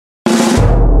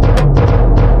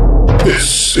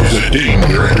This is a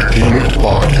Danger Entertainment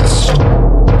podcast.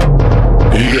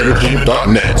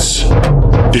 DangerEntertainment.net's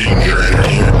Danger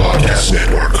Entertainment Podcast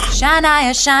Network.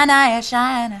 Shania, Shania,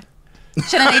 Shania.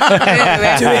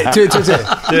 Shania, Do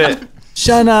it.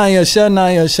 Shania,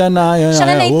 Shania, Shania.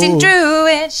 Shania, Druid.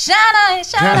 Shania,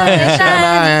 Shania,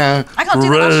 Shania. I can't do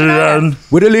the Shania.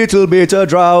 With a little bit of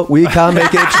drought, we can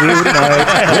make it through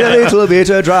tonight. With a little bit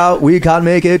of drought, we can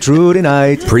make it through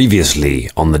tonight. Previously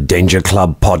on the Danger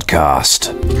Club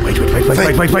podcast. Wait.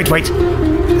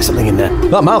 There's something in there.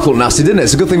 That mouth looked nasty, didn't it?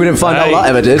 It's a good thing we didn't find out that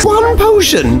ever did. One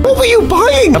potion? What were you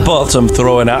buying? I bought some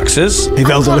throwing axes. Hey,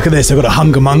 Velda, look at this. I've got a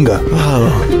hungermonger.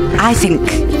 Oh. I think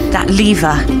that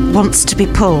lever wants to be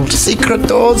pulled. Secret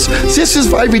doors. This is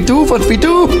why we do what we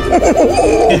do.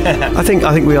 I think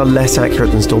we are less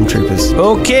accurate than stormtroopers.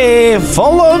 Okay,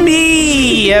 follow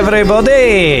me,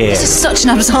 everybody. This is such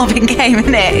an absorbing game,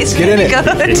 isn't it? It's Get really in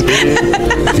it.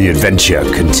 good. The adventure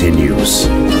continues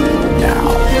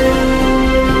now.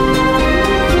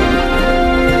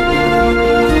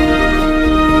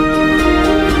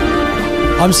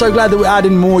 I'm so glad that we're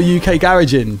adding more UK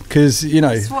garage in, because, you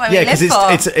know... That's what we live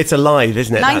for. it's alive,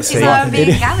 isn't it? 90s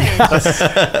R&B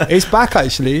garage. It's back,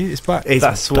 actually. It's back.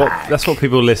 That's what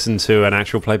people listen to an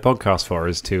actual play podcast for,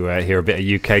 is to hear a bit of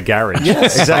UK garage.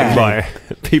 Yes, exactly. By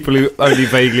people who only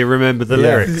vaguely remember the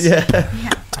lyrics. Yeah.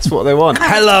 That's what they want.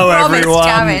 Hello,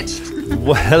 everyone.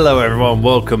 Well, hello, everyone.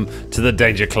 Welcome to the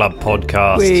Danger Club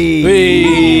podcast.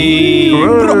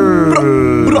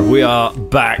 We are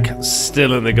back,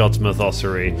 still in the Godsmith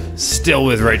Ossuary, still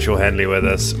with Rachael Henley with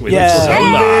us.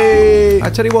 I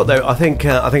tell you what, though, I think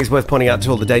it's worth pointing out to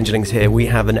all the Dangerlings here, we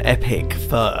have an epic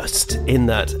first, in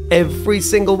that every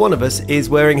single one of us is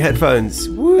wearing headphones.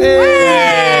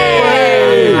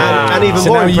 And even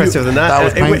more impressive than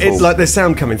that, it's like there's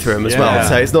sound coming through them as well.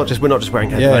 So it's not just, we're not just wearing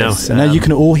headphones. So now you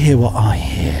can all hear what I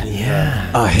hear.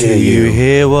 Yeah. I hear you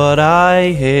hear what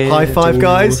I hear. High five,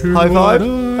 guys. High five.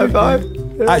 High five.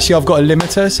 Actually, I've got a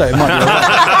limiter, so it might be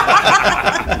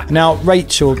alright. Now,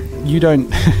 Rachel, you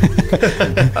don't...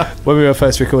 When we were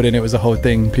first recording, it was a whole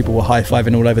thing. People were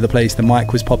high-fiving all over the place. The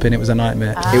mic was popping. It was a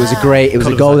nightmare. Ah. It was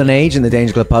a golden age in the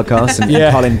Danger Club podcast, and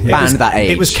Colin banned that age.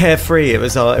 It was carefree. It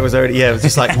was already, it was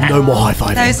just like, no more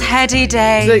high-fiving. Those heady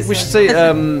days. We should say,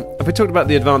 have we talked about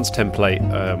the advanced template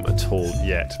at all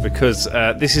yet? Because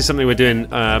this is something we're doing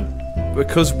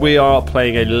because we are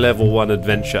playing a level 1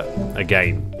 adventure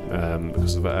again,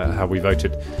 because of how we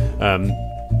voted.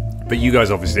 But you guys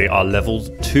obviously are level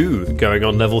 2, going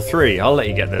on level 3. I'll let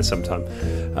you get there sometime.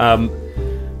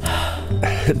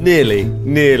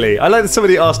 Nearly. I like that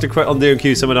somebody asked on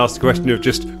D&Q, someone asked a question of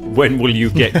just, when will you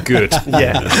get good?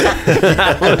 Yeah.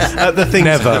 The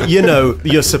things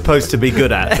you're supposed to be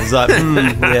good at. It's like,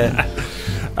 yeah.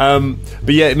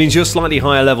 But yeah, it means you're slightly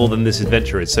higher level than this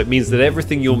adventure is. So it means that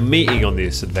everything you're meeting on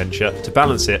this adventure, to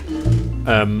balance it,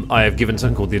 I have given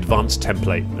something called the advanced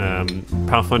template.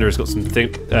 Pathfinder has got some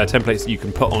templates that you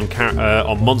can put on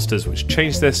monsters, which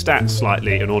change their stats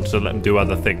slightly in order to let them do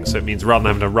other things. So it means rather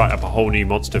than having to write up a whole new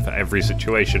monster for every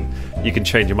situation, you can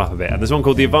change them up a bit. And there's one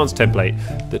called the advanced template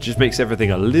that just makes everything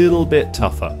a little bit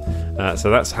tougher. So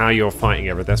that's how you're fighting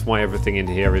everything. That's why everything in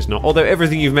here is not... Although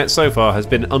everything you've met so far has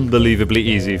been unbelievably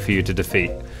easy for you to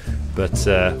defeat. But...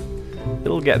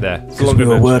 it'll get there. Because we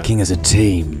were working as a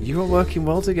team. You are working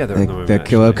well together at the moment.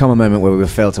 There will come a moment where we will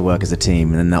fail to work as a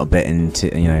team, and then that bit in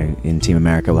Team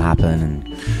America will happen.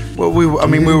 And Well, we were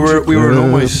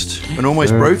an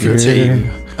almost broken team,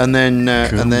 and then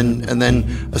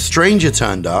a stranger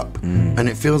turned up, and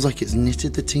it feels like it's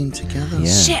knitted the team together.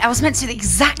 Yeah. Shit, I was meant to do the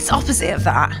exact opposite of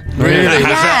that. Really?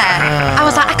 Yeah. I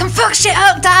was like, I can fuck shit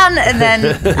up, Dan. And then...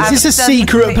 Is this a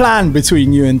secret plan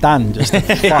between you and Dan, just to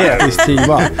fuck this team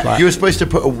up? Like, You were supposed to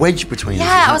put a wedge between us.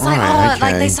 Yeah, I was like, Right,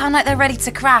 like okay. they sound like they're ready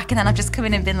to crack, and then I've just come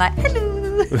in and been like, hello.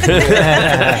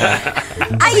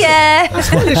 That's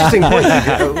quite an interesting point.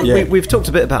 Yeah. We've talked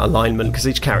a bit about alignment, because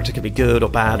each character can be good or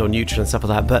bad or neutral and stuff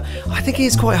like that, but I think it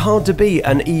is quite hard to be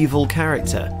an evil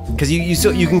character, because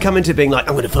you can come into being like,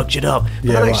 I'm going to fuck shit up,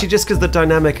 but then actually just because the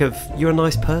dynamic of you're a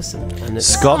nice person. And it's,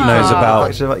 Scott knows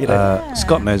about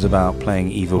Scott knows about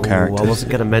playing evil characters. I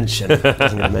wasn't going to mention,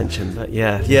 but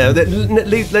yeah.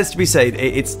 Let's be saying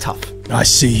it's tough. I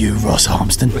see you, Ross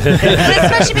Harmston.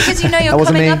 Especially because you know you're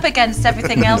coming me. up against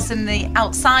everything else in the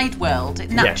outside world.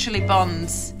 It naturally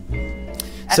bonds.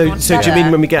 So do you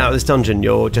mean when we get out of this dungeon,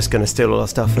 you're just going to steal all our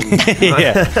stuff? And,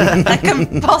 I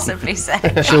can possibly say.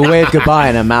 She'll wave goodbye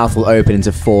and her mouth will open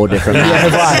into 4 different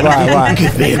mouths. Right.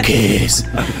 Give me a kiss.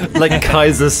 Like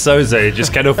Kaiser Soze,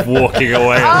 just kind of walking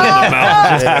away.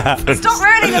 Stop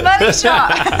ruining the money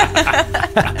shot.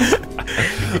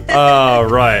 Oh,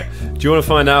 right. Do you want to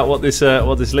find out what this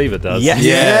lever does? Yes.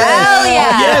 Hell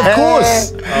yeah! Yeah, of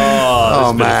course. Oh,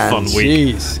 it's been a fun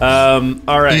week. Jeez.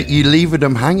 All right. You levered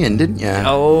them hanging, didn't you?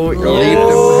 Oh, You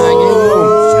levered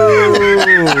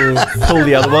them hanging. Pull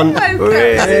the other one.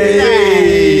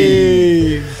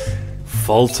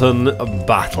 Fulton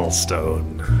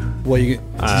Battlestone. Did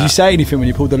you say anything when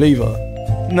you pulled the lever?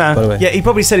 No. By the way. Yeah, he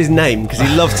probably said his name because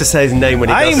he loves to say his name when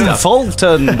he does I'm stuff.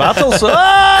 Fulton Battlestone.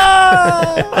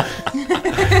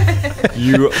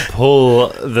 You pull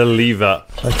the lever.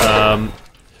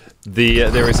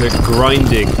 There is a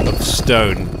grinding of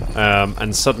stone,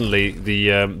 and suddenly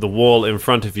the wall in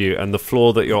front of you and the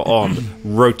floor that you're on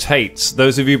rotates.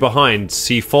 Those of you behind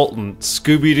see Fulton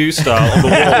Scooby-Doo style on the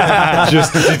wall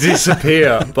just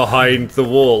disappear behind the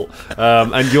wall,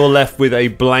 and you're left with a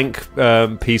blank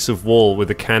piece of wall with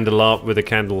a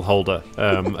candle holder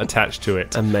attached to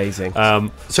it. Amazing.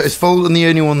 So is Fulton the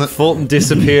only one that... Fulton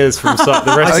disappears from sight.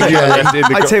 The rest of you are left in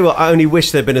the. I tell you what, I only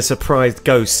wish there'd been a surprised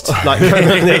ghost like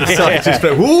coming inside, just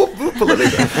like, whoop, whoop, pull the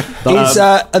lever.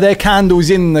 Are there candles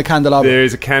in the candelabra? There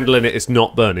is a candle in it. It's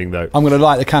not burning though. I'm going to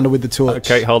light the candle with the torch.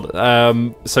 Okay, hold.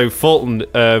 So Fulton,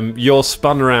 you're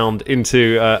spun around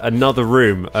into another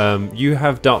room. You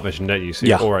have dark vision, don't you? So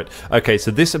Yeah. All right. Okay,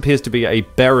 so this appears to be a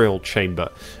burial chamber.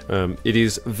 It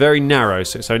is very narrow,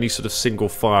 so it's only sort of single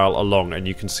file along, and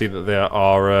you can see that there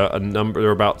are there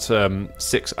are about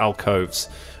 6 alcoves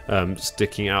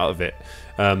sticking out of it.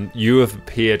 You have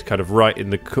appeared kind of right in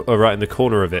the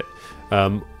corner of it.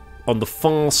 On the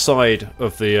far side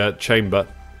of the chamber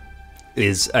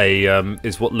is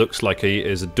what looks like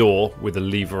a door with a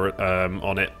lever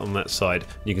on it on that side.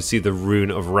 You can see the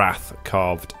rune of wrath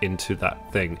carved into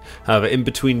that thing. However, in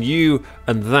between you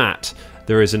and that,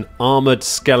 there is an armored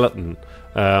skeleton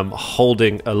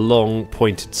holding a long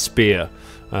pointed spear,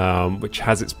 which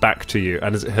has its back to you,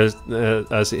 and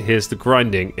as it hears the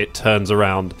grinding, it turns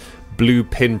around. Blue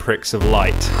pinpricks of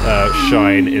light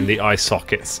shine in the eye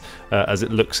sockets as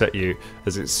it looks at you,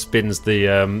 as it spins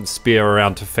the spear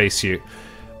around to face you.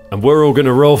 And we're all going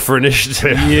to roll for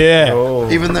initiative. Yeah.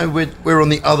 Even though we're on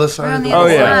the other side of the Oh, wall.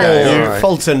 yeah. Okay, all right.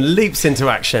 Fulton leaps into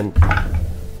action.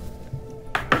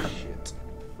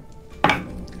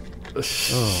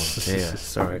 Oh dear.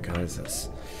 Sorry, guys. That's...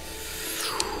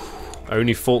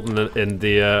 Only Fulton and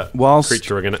the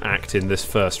creature are going to act in this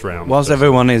first round. Whilst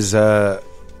everyone is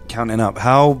counting up,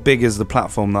 how big is the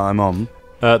platform that I'm on?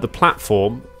 The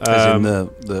platform, As in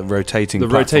the rotating the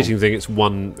platform? rotating thing, it's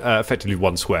effectively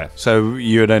one square. So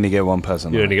you would only get one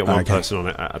person. You on only it. get one Okay. person on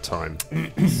it at a time.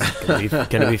 Going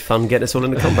to be fun getting us all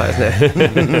into combat, isn't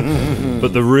it?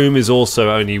 But the room is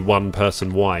also only one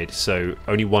person wide, so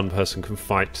only one person can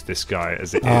fight this guy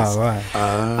as it is. Oh, right.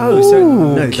 Oh, so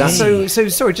no, that's so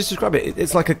sorry. Just describe it.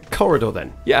 It's like a corridor,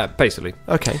 then. Yeah, basically.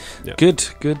 Okay. Good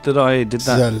that I did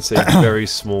that. It's a very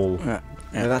small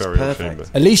No, that's burial perfect. chamber.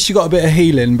 At least you got a bit of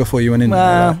healing before you went in.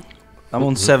 Well, I'm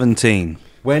on 17.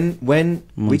 When I'm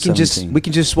we on can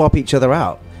 17. just swap each other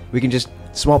out. We can just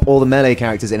swap all the melee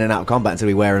characters in and out of combat until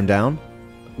we wear them down.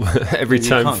 Every You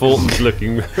time can't. Fulton's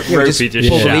looking Yeah, we ropey, just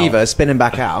pull the shout. lever, spin him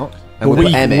back out, and Well, we'll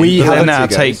put M in. we The have other now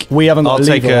two take- goes. We haven't got I'll a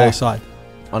take lever on a- our side.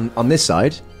 on this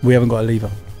side. We haven't got a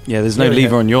lever. Yeah, there's no Yeah,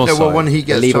 lever on your No, side. well, when he The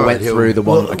gets lever tired, went he'll- through the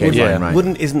one. Well, Okay, yeah. fine,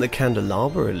 right. Isn't the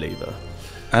candelabra a lever?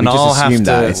 and we I'll just have assume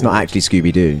to. that it's not actually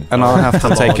Scooby Doo. And I'll have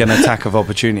to take an attack of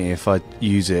opportunity if I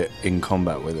use it in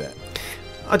combat with it.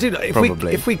 I do. If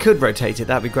Probably. we could rotate it,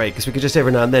 that'd be great because we could just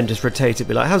every now and then just rotate it,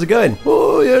 be like, "How's it going?"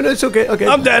 Oh, yeah, no, it's okay. Okay,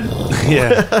 I'm dead.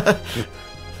 Yeah.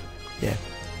 Yeah.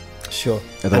 Sure.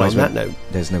 Otherwise, on that note,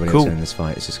 there's nobody Cool. else in this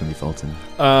fight. It's just going to be Fulton.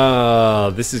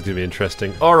 This is going to be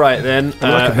interesting. All right, then. I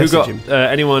like a Who got... message.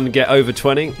 anyone get over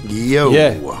 20? Yo.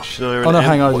 Yeah. Shania Oh, and no, Em?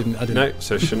 hang on, I What- didn't. No,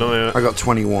 so Shania... I got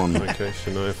 21. Okay,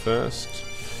 Shania first.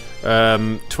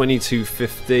 22,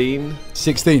 15.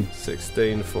 16.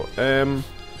 16 for M.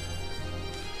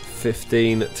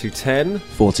 15 to 10.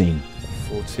 14.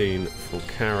 14 for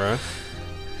Kara.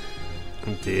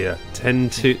 Oh dear. 10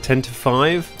 to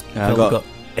 5. I Phil got, got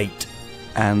 8.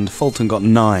 and Fulton got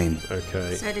 9.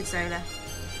 Okay. So did Zola.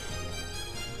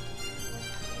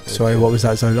 Sorry, what was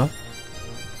that, Zola?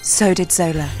 So did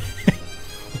Zola.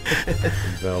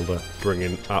 Velda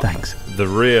bringing up Thanks. the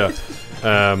rear.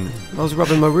 I was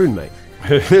rubbing my rune, mate.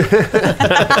 Just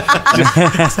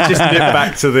nip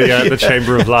back to the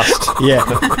Chamber of Lust. Yeah.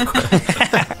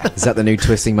 Is that the new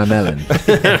twisting my melon?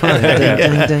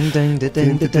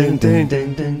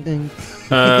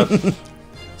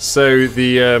 So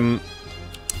the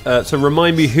so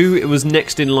remind me who it was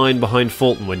next in line behind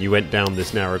Fulton when you went down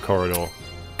this narrow corridor.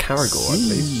 Caragor, I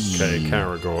believe. Okay,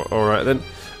 Caragor. All right then.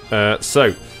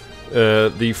 So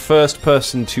the first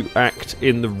person to act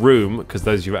in the room, because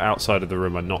those of you outside of the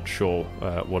room are not sure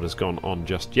what has gone on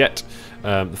just yet.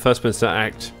 The first person to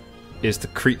act is the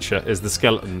creature, is the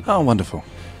skeleton. Oh, wonderful.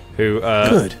 Who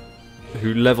Good.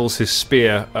 Who levels his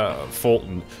spear at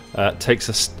Fulton, takes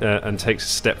a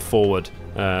step forward,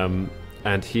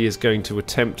 and he is going to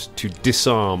attempt to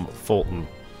disarm Fulton.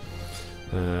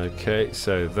 Okay,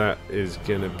 so that is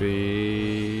going to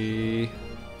be...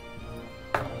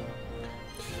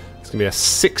 It's going to be a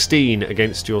 16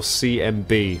 against your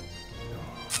CMB.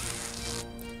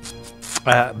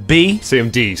 B?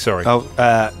 CMD, sorry. Oh,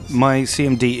 my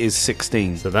CMD is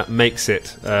 16. So that makes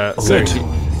it. So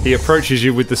he approaches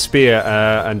you with the spear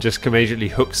and just immediately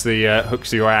hooks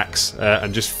your axe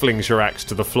and just flings your axe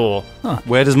to the floor. Huh.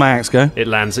 Where does my axe go? It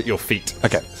lands at your feet.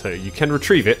 Okay. So you can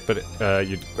retrieve it, but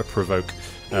you'd provoke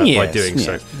by doing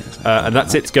so. And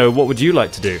that's it to go. What would you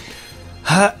like to do?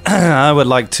 I would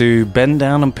like to bend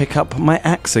down and pick up my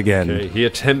axe again. Okay, he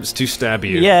attempts to stab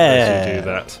you as you do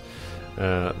that.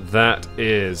 That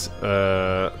is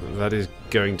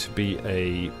going to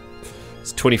be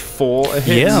it's 24 a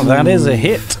hit. Yeah, that is a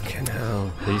hit.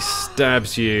 He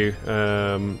stabs you.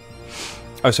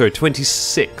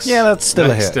 26. Yeah, that's still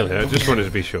a hit. Still here. I just wanted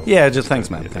to be sure. Yeah, just thanks,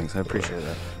 man. Thanks, I appreciate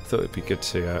that. Thought it'd be good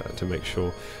to make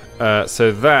sure.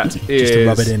 So that is just to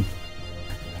rub it in.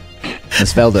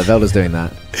 That's Velda. Velda's doing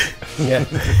that. Yeah.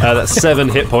 That's 7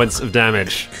 hit points of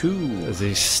damage. Cool. As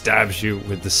he stabs you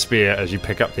with the spear as you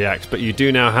pick up the axe. But you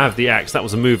do now have the axe. That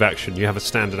was a move action. You have a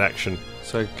standard action.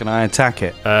 So can I attack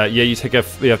it? Yeah, you have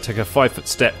to take a 5-foot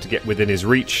step to get within his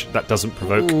reach. That doesn't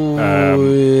provoke.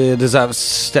 Does that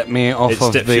step me off it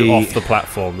of steps the... you off the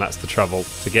platform. That's the trouble.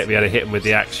 To be able to hit him with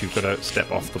the axe, you've got to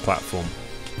step off the platform.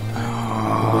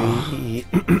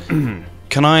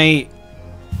 Can I...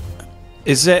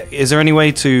 Is there any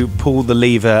way to pull the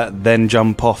lever, then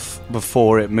jump off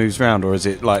before it moves round, or is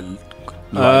it like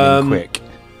lightning quick?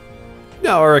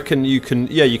 No, I reckon you can.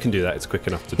 Yeah, you can do that. It's quick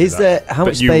enough to do Is that. there how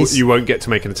much but space? You won't get to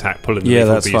make an attack. Pulling the Yeah, lever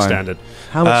will that's be fine. standard.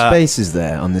 How much space is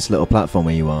there on this little platform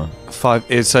where you are? 5.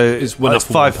 It's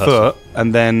 5 foot,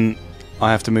 and then I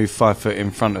have to move 5 foot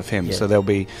in front of him. Yeah. So there'll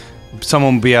be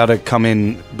someone will be able to come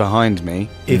in behind me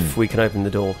if we can open the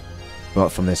door. But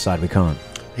from this side we can't.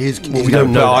 We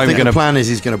don't know. I think the plan is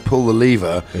he's going to pull the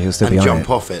lever He'll still and be on jump it.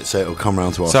 off it, so it'll come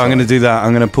round to our So side. I'm going to do that.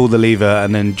 I'm going to pull the lever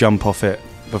and then jump off it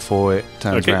before it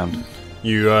turns round.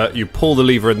 You pull the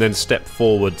lever and then step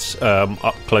forwards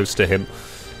up close to him.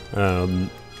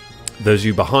 Those of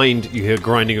you behind, you hear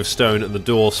grinding of stone and the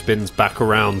door spins back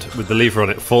around with the lever on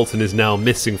it. Fulton is now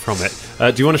missing from it.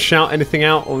 Do you want to shout anything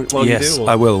out while you do? Yes,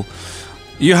 I will.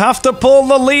 You have to pull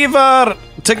the lever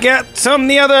to get on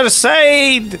the other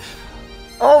side.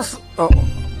 Sorry,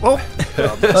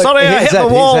 I hit the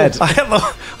wall.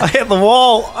 I hit the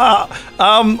wall.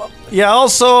 Yeah.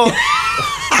 Also,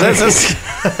 there's a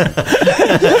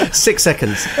 6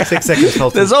 seconds. 6 seconds.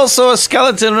 Fulton. there's also a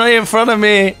skeleton right in front of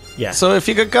me. Yeah. So if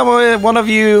you could come away, one of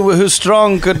you who's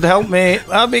strong could help me.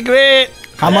 That'd be great.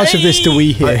 How much of this do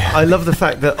we hear? I love the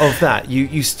fact that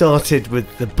you started with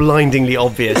the blindingly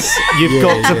obvious. You've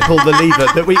got to pull the lever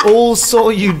that we all saw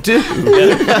you do.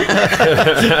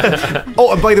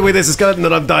 Oh, and by the way, there's a skeleton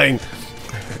that I'm dying.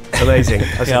 Amazing.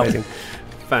 That's amazing.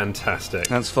 Fantastic.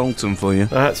 That's Fulton for you.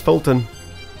 That's Fulton.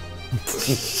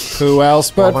 Who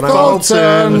else but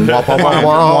Fulton?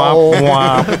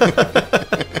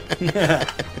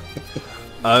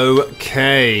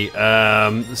 Okay,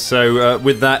 so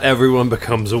with that, everyone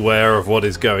becomes aware of what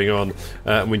is going on,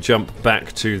 and we jump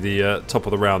back to the top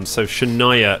of the round. So,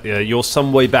 Shania, you're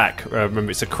some way back. Remember,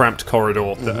 it's a cramped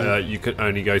corridor that you can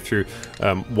only go through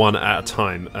one at a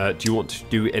time. Do you want to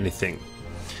do anything?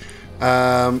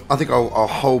 I think I'll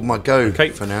hold my go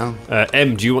for now.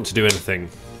 M, do you want to do anything?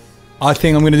 I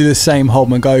think I'm going to do the same, hold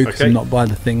my go, because I'm not by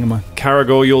the thing, am I?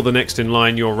 Caragor, you're the next in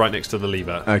line. You're right next to the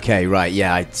lever. Okay, right,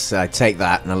 yeah, I take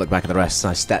that and I look back at the rest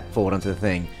and I step forward onto the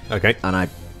thing. Okay. And I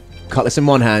cutlass in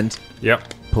one hand.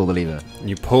 Yep. Pull the lever.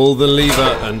 You pull the lever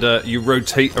and you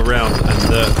rotate around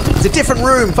and... It's a different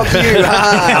room, fuck you!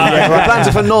 The plans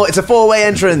are for naught, it's a 4-way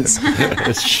entrance!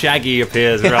 Shaggy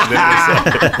appears around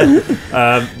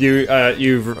the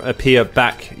you appear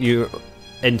back, you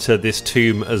enter this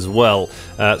tomb as well.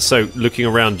 So looking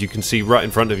around, you can see right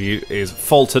in front of you is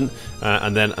Fulton,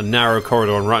 and then a narrow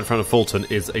corridor, and right in front of Fulton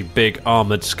is a big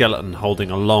armoured skeleton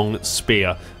holding a long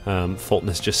spear. Fulton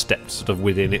has just stepped sort of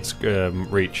within its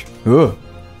reach. Ooh.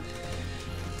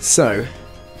 So,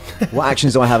 what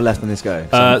actions do I have left on this go?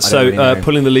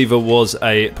 Pulling the lever was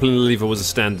a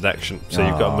standard action, so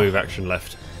you've got a move action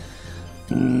left.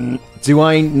 Do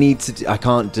I need to? I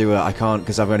can't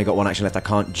because I've only got one action left. I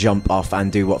can't jump off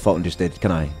and do what Fulton just did,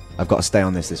 can I? I've got to stay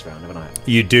on this round, haven't I?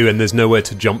 You do, and there's nowhere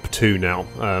to jump to now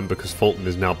because Fulton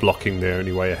is now blocking the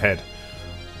only way ahead.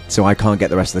 So I can't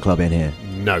get the rest of the club in here?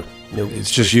 No.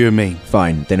 It's just you and me.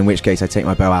 Fine, then in which case I take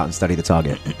my bow out and study the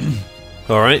target.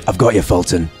 All right. I've got you,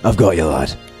 Fulton. I've got you,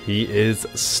 lad. He is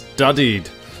studied.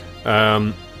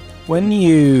 When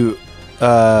you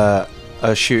are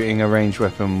shooting a ranged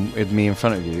weapon with me in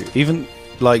front of you, even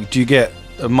do you get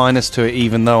a minus to it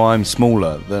even though I'm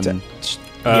smaller than...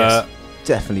 Yes,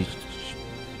 definitely.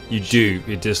 You do.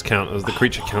 It does count as the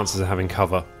creature counts as having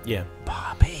cover. Yeah.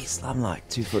 I'm like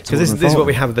 2 foot tall. Because this is what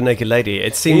we have with the naked lady.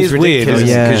 It seems weird ridiculous.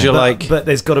 because you're but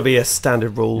there's got to be a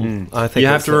standard rule. I think you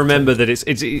have to remember that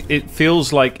it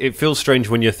feels strange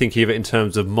when you're thinking of it in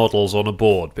terms of models on a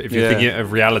board, but if you're thinking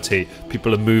of reality,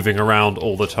 people are moving around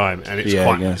all the time, and it's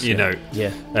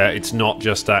it's not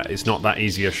just that. It's not that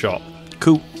easy a shot.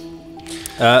 Cool.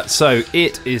 So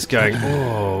it is going.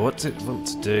 Oh, what's it want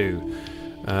to do?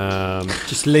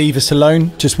 Just leave us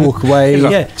alone. Just walk away.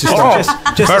 Just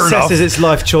assesses its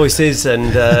life choices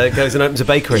and goes and opens a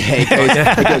bakery. He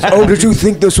goes, oh, did you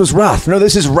think this was wrath? No,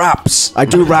 this is wraps. I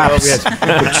do wraps.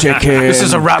 With chicken. This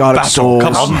is a rap battle. Sauce.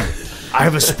 Come on. I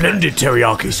have a splendid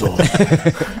teriyaki sauce.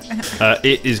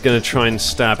 It is going to try and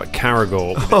stab at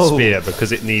Caragor with its spear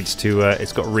because it needs to.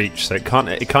 It's got reach, so it can't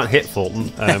hit Fulton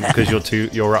because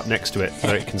you're up next to it,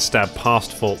 so it can stab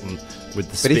past Fulton with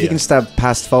the spear. But if you can stab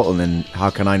past Fulton, then how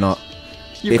can I not?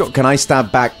 Can I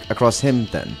stab back across him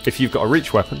then? If you've got a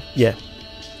reach weapon, yeah.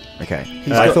 Okay.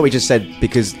 I thought we just said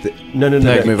because no.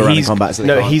 Move around in combat.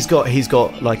 So he's got a spear.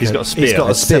 He's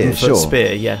got a spear, 7-foot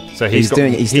spear. Yeah. So he's still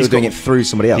doing it through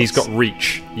somebody else. He's got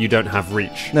reach. You don't have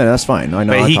reach. No, that's fine. I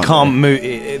know. But he can't move.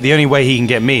 The only way he can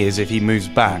get me is if he moves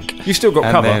back. You still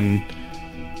got cover. Then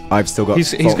I've still got. He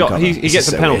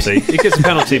gets a penalty. He gets a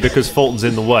penalty because Fulton's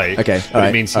in the way. Okay. But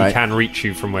it means he can reach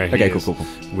you from where he is. Cool.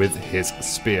 With his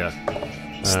spear.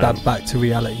 Stab back to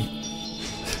reality.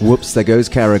 Whoops! There goes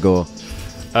Caragor.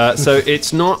 So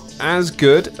it's not as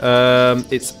good.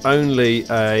 It's only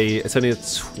a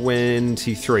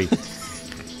 23.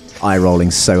 Eye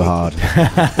rolling so hard.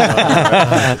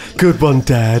 Good one,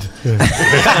 Dad.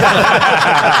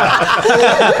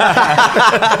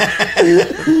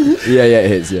 Yeah, it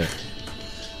hits. Yeah.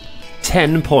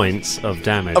 10 points of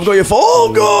damage. I've got your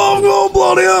fall. Go,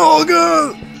 bloody hell,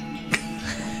 go.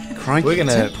 Crikey, We're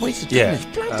gonna 10 points of damage.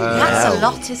 That's a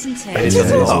lot, isn't it?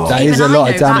 That is a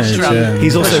lot of damage. Yeah.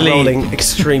 He's also rolling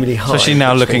extremely high. especially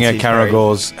now which looking means at he's very-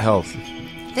 Caragor's health.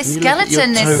 This You look at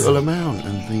skeleton your is. total amount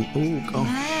and think, oh god.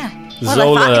 Yeah. Well,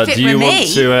 Zola, if it do you were want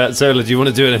me, to? Zola, do you want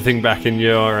to do anything back in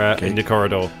your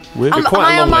corridor? Am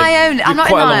I on my own? I'm not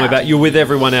quite in a long my way own. back. You're with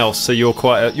everyone else, so you're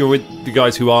you're with the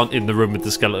guys who aren't in the room with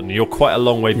the skeleton. You're quite a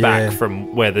long way back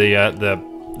from where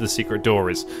the secret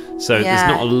door is. So there's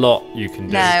not a lot you can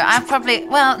do. No, I'm probably.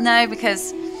 Well, no,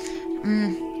 because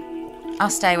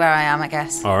I'll stay where I am, I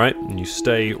guess. All right, and you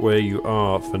stay where you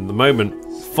are for the moment.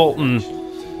 Fulton,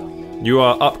 you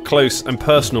are up close and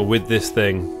personal with this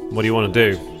thing. What do you want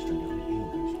to do?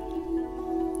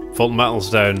 Fulton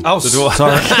Battlestone. Oh,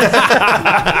 sorry.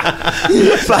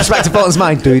 Flashback to Fulton's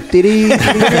mind. Pocket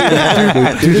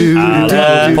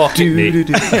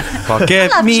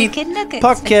me. Chicken nuggets.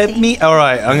 Pocket me. All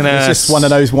right, I'm gonna. It's just one of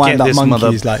those wind-up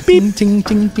monkeys, like ting, ting,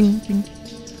 ting, ting, ting.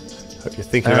 Hope you're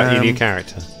thinking about your new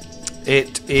character.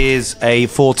 It is a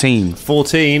 14.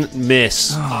 14, miss.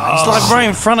 It's like right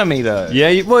in front of me, though. Yeah,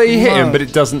 you hit him, but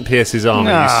it doesn't pierce his armor.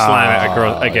 You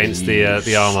slam it against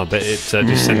the armor, but it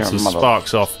just sends some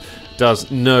sparks off.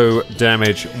 Does no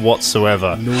damage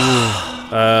whatsoever.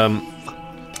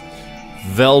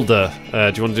 Velda,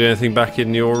 do you want to do anything back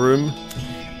in your room?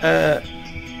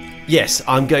 Yes,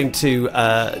 I'm going to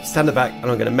stand at the back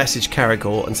and I'm going to message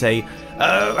Caragor and say,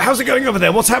 how's it going over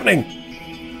there? What's happening?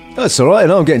 That's all right.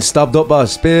 I'm getting stabbed up by a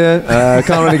spear.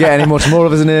 Can't really get any much more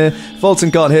of us in here. Fulton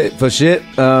can't hit for shit.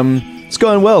 It's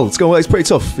going well. It's going well. It's pretty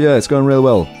tough. Yeah, it's going real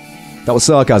well. That was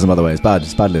sarcasm, by the way. It's bad.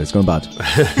 It's badly. It's going bad.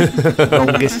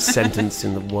 Longest sentence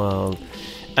in the world.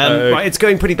 Right, it's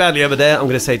going pretty badly over there. I'm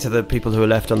going to say to the people who are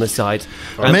left on this side.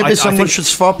 Maybe someone should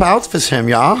swap outfits him,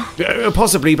 yeah?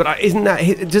 Possibly, but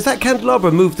does that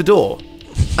candelabra move the door?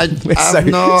 I have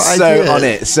no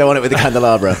idea. So on it with the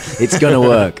candelabra. It's going to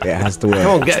work. It has to work.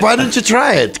 Come on, Why don't you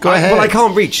try it? Go ahead. Well, I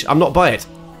can't reach. I'm not by it.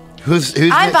 Who's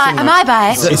Am I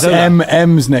by it? It's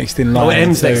M's next in line. Oh,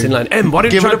 M's next in line. M, why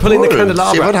don't you try to pull in the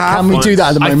candelabra? Can we do that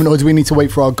at the moment, or do we need to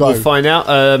wait for our go? We'll find out.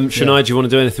 Shania, do you want to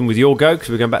do anything with your go? Because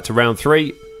we're going back to round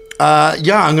 3.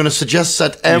 Yeah, I'm going to suggest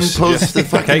that M pulls the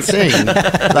fucking thing,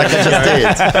 like I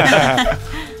just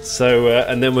did. So,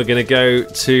 and then we're going to go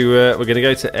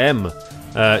to M.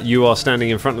 You are standing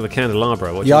in front of the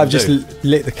candelabra. What do you I've want to just do?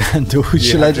 lit the candle.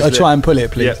 Shall I try and pull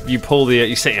it, please? Yeah, you pull the.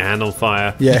 You set your hand on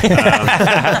fire. Yeah.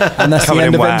 And that's the Covered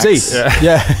end in of wax. MZ.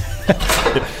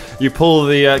 Yeah. You pull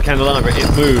the candelabra.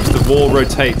 It moves. The wall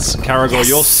rotates. Caragor,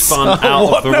 you're spun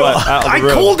out of the room.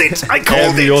 I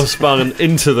called it. You're spun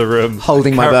into the room.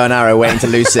 Holding my bow and arrow, waiting to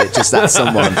loose it, just that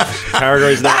someone.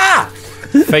 Caragor is now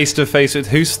face to face with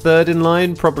who's third in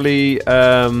line? Probably.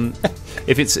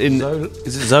 If it's in,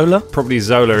 Is it Zola? probably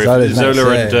Zola. Zola's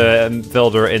Zola next, and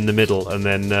Velda are in the middle, and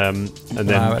then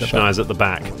Shania's at the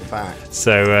back.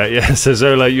 So so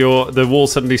Zola, the wall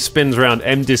suddenly spins around.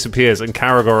 M disappears, and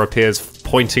Caragor appears,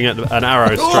 pointing at an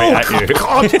arrow straight at you.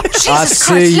 I Jesus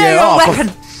see Christ, you. no, your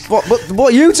weapon.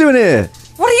 What are you doing here?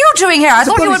 What are you doing here? I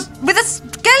thought you bloody- were with a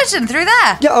skeleton through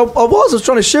there. Yeah, I was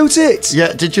trying to shoot it.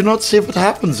 Yeah, did you not see what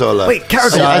happened, Zola? Wait,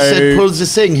 Caragor. I said pulls the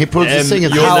thing. He pulls the thing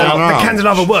and you're how now- around. The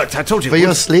candelabra worked. I told you. But you're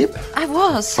asleep? I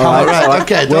was. Oh, right,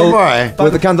 okay, don't worry.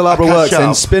 With the candelabra I'll catch works, then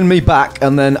up. spin me back,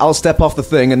 and then I'll step off the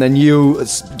thing, and then you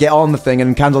get on the thing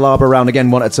and candelabra around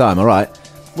again one at a time. All right?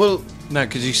 Well, no,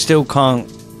 because you still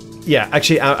can't. Yeah,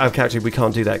 actually, out of character, we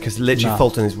can't do that because literally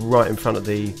Fulton is right in front of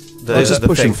the Just the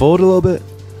push him thing. forward a little bit.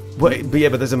 But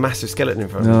there's a massive skeleton in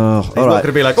front of him. Oh, He's all not right. going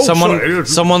to be like,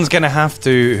 Someone's going to have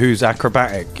to, who's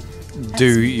acrobatic,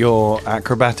 do your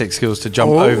acrobatic skills to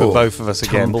jump over both of us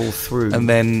again. tumble through. And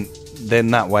then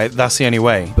that way, that's the only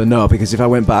way. But no, because if I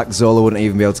went back, Zola wouldn't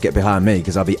even be able to get behind me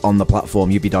because I'd be on the platform.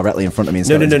 You'd be directly in front of me.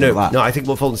 No. Like that. No, I think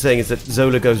what Fulton's saying is that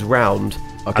Zola goes round.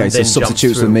 Okay, and so then substitutes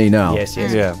jumps with me through. now. Yes.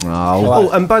 Yeah. Oh, Oh,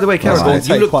 and by the way, Caragor, Right.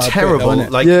 you look Quite a bit, terrible. though, innit?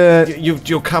 Like, Yeah.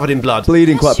 you're covered in blood.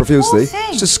 bleeding quite Bless you, poor profusely. thing.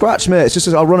 It's just a scratch, mate. It's just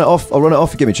I'll run it off. I'll run it off.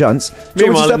 If you give me a chance. Do you want me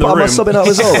Meanwhile, to in step the out? Am I room- subbing out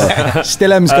with Zola?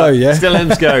 Still M's go, yeah? Still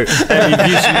M's go.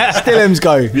 Still M's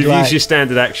go. You've Right. used your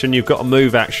standard action. You've got a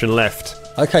move action left.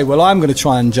 Okay, well, I'm going to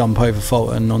try and jump over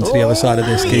Fulton onto the other side of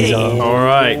this geezer. All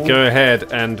right, go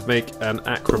ahead and make an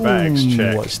acrobatics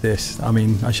check. Watch this. I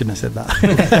mean, I shouldn't have said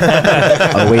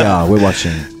that. Oh, we are. We're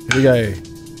watching. Here we go.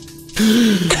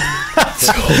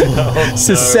 It's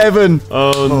a 7.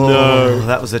 Oh no!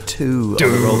 That was a 2 on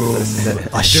the roll for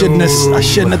this. I shouldn't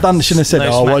have done. Shouldn't have said. No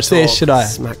Oh, smack watch this. talk. Should I?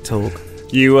 Smack talk.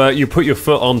 You put your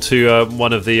foot onto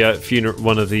one of the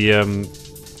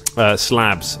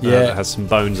slabs that has some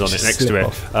bones on it Just next to slip it,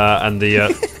 off. and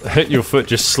the your foot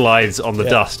just slides on the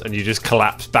dust, and you just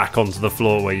collapse back onto the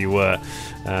floor where you were.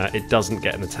 It doesn't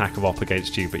get an attack of op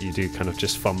against you, but you do kind of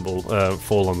just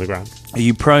fall on the ground. Are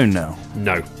you prone now?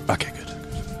 No. Okay, good.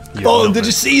 Oh, did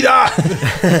you see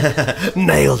that?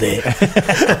 Nailed it.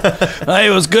 Hey,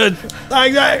 it was good.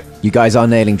 Thanks, mate. You guys are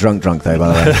nailing drunk, by the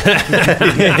way.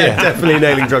 Definitely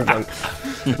nailing drunk.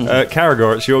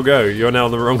 Caragor, it's your go. You're now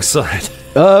on the wrong side.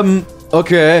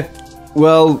 Okay.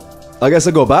 Well, I guess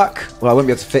I'll go back. Well, I won't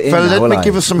be able to fit in. Well, now, let will me I?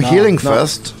 give us some healing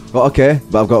first. Well, okay,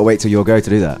 but I've got to wait till your go to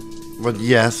do that. Well,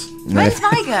 yes. Where's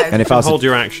my go? And if I was Hold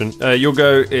your action. Your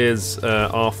go is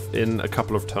off in a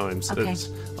couple of times. Okay. It's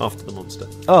after the monster.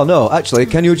 oh no, actually,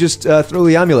 can you just throw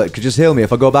the amulet? Could just heal me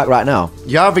if I go back right now?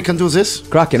 Yeah, we can do this.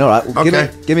 Cracking. All right. Well,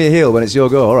 Okay. give me a heal when it's your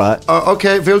go. All right.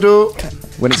 Okay, will do.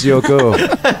 When it's your go.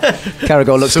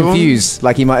 Caragor looks Soon. confused,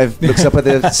 like he might have looks up at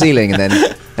the ceiling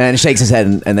and shakes his head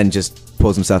and then just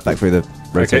pulls himself back through the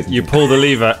Okay, rotating. you pull the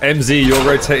lever. MZ, you're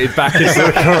rotated back into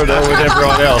the corridor with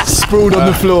everyone else. Sprawled on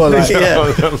the floor like.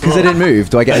 Because I didn't move,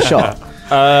 do I get a shot?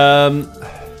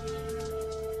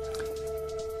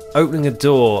 Opening a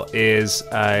door is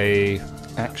a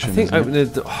Action. I think opening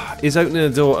a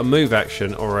door a move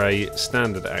action or a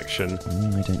standard action.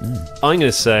 I don't know. I'm going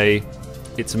to say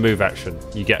it's a move action.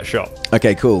 You get a shot.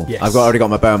 Okay, cool. Yes. I've already got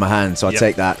my bow in my hand, so I'll Yep.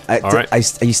 take that. All right.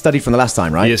 You studied from the last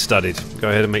time, right? You studied. Go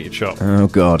ahead and make your shot. Oh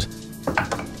god.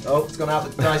 Oh, it's gone out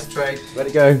the dice tray. Where'd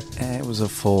it go? It was a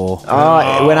 4.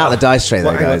 Oh, it went out the dice tray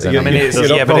though, guys. I mean, you're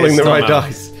Yeah, not but rolling it's the right not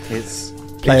dice. It's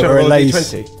Play it where it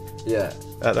lays. Yeah.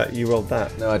 That you rolled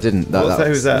that. No, I didn't. What's that?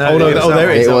 Who's that? No, Oh no! it was Oh, there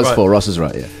that it is. It was right. 4. Ross is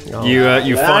right, yeah. You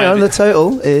And find the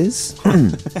total is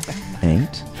 8,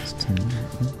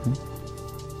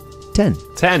 10.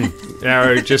 10.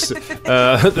 Arrow just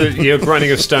you're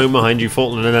grinding a stone behind you,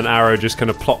 Fulton, and then an arrow just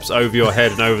kind of plops over your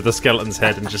head and over the skeleton's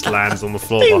head and just lands on the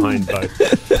floor behind both.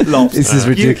 This is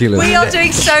ridiculous. We are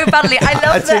doing so badly. I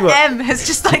love tell you that what. M has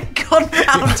just like gone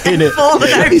round and fallen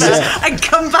over and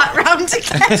come back round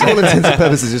again. all intents and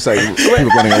purposes, just like people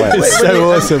running away. It's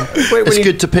so awesome. Wait, It's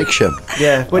good to picture.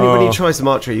 Yeah, when he tries some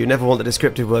archery, you never want the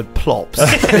descriptive word plops.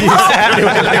 Just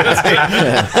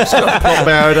got a plop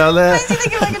barrow down there. Makes you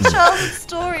think of like a childhood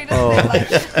story,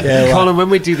 Colin, when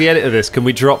we do the edit of this, can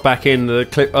we drop back in the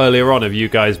clip earlier on of you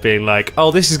guys being like,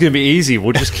 "Oh, this is going to be easy.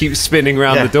 We'll just keep spinning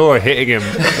around the door, hitting him,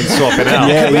 and swapping out."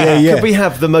 Could we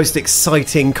have the most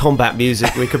exciting combat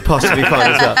music we could possibly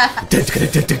find as well?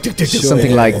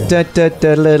 Something like Benny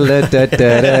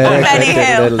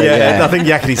Hill. Nothing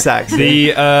yakety sax.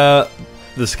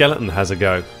 The skeleton has a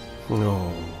go.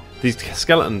 No. The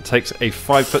skeleton takes a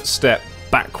 5-foot step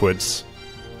backwards,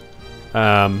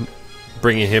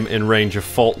 bringing him in range of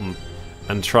Fulton,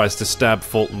 and tries to stab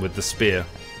Fulton with the spear.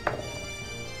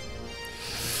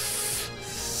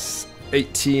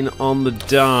 18 on the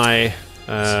die,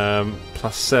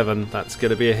 plus 7. That's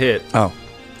going to be a hit. Oh.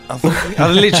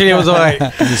 I literally was like,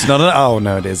 it's not an... Oh,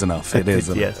 no, it is enough. It is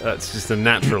enough. Yes, that's just a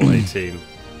natural 18.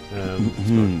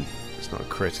 It's not a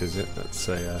crit, is it? That's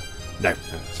a... No.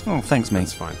 Oh, thanks, mate.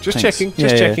 That's fine. Just Thanks. checking.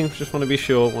 Just checking. Just want to be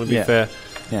sure. Want to be fair.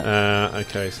 Yeah.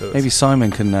 Okay, so... That's Maybe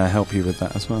Simon can help you with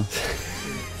that as well.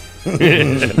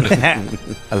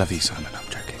 I love you, Simon. I'm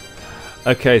joking.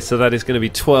 Okay, so that is going to be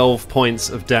 12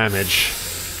 points of damage.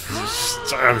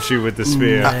 Stabs you with the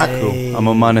spear. Cool. I'm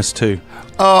on -2.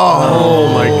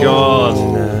 Oh my god.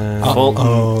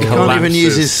 He can't even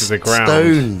use his to the ground.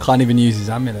 stone. Can't even use his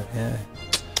amulet. Yeah.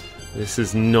 This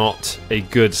is not a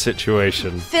good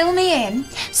situation. Fill me in.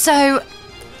 So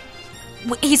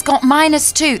he's got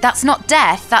 -2. That's not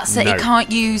death. That's that he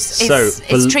can't use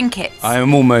his trinkets. I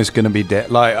am almost going to be dead.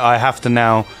 Like, I have to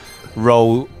now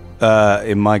roll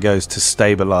in my goes to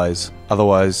stabilize.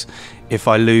 Otherwise, if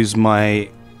I lose my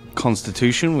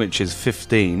constitution, which is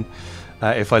 15,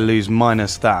 if I lose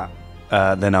minus that,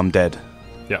 then I'm dead.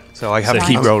 Yeah. So I have to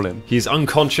keep rolling. He's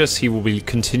unconscious. He will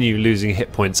continue losing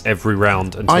hit points every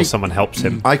round until someone helps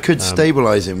him. I could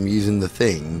stabilize him using the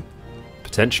thing.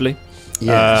 Potentially.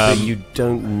 Yeah. But you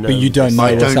don't know. But you don't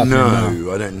know what's happening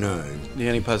now. I don't know. The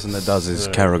only person that does is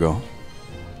Caragor.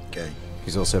 Okay.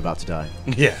 He's also about to die.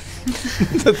 Yeah.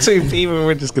 The two people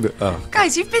we're just going to... Oh.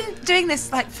 Guys, you've been doing this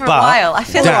for a while. I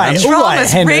feel like Dan,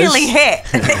 trauma's really hit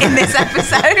in this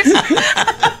episode.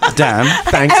 Dan.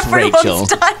 Thanks, Rachel.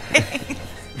 Dying.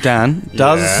 Dan,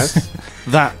 does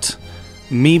that,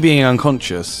 me being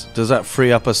unconscious, does that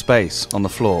free up a space on the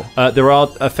floor? There are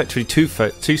effectively two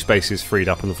spaces freed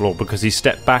up on the floor because he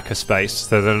stepped back a space,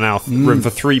 so there are now room for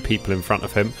 3 people in front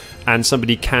of him, and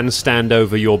somebody can stand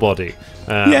over your body.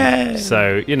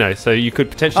 So, so you could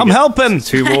potentially get helping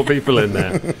 2 more people in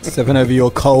there. Stepping over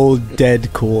your cold,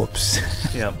 dead corpse.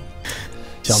 Yeah.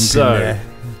 Jump in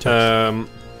there.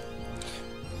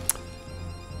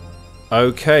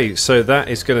 Okay, so that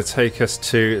is going to take us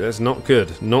to... That's not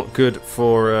good. Not good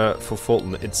for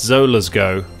Fulton. It's Zola's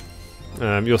go.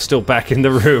 You're still back in the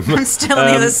room. I'm still on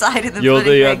the other side of the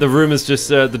bloody ring. The room is just...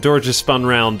 the door just spun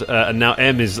round, and now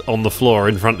M is on the floor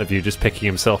in front of you, just picking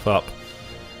himself up.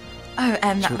 Oh,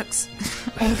 that looks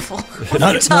awful.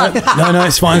 No, it's fine.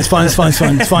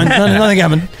 No, nothing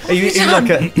happened.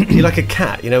 You're like a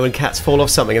cat, when cats fall off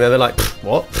something and then they're like,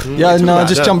 what? Yeah, no, I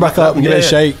just jump back up and give it a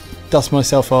shake, dust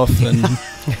myself off, and...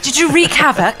 Did you wreak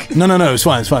havoc? No, it's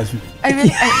fine. Oh, really?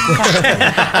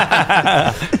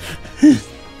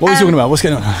 What are we talking about? What's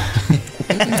going on?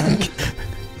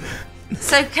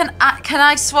 So can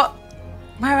I swap?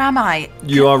 Where am I?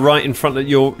 You are right in front of...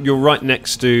 You're right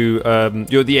next to...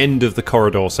 you're at the end of the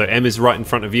corridor, so M is right in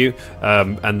front of you,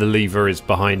 and the lever is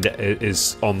behind...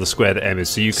 is on the square that M is.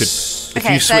 So you could... If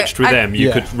you switched with M,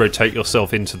 you could rotate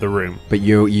yourself into the room. But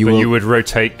you would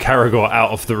rotate Caragor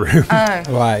out of the room. Oh.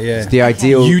 Right, yeah. It's the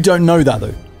ideal... You don't know that,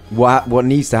 though. What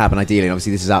needs to happen ideally, and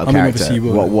obviously this is out of character,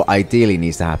 what ideally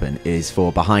needs to happen is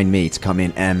for behind me to come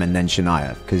in M and then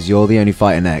Shania, because you're the only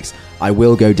fighter next. I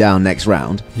will go down next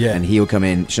round, and he'll come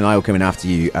in, Shania will come in after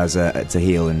you as to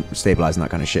heal and stabilize and that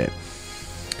kind of shit.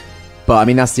 But I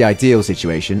mean, that's the ideal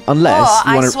situation, unless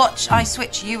I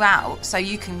switch you out so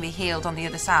you can be healed on the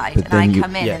other side, and I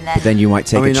come in and then. But then you might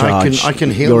take a charge. I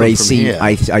can heal your them AC.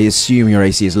 from here. I assume your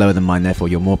AC is lower than mine, therefore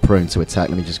you're more prone to attack.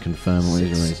 Let me just confirm. What is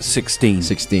your AC? 16.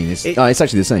 16. It's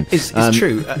actually the same. It's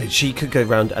true. She could go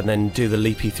round and then do the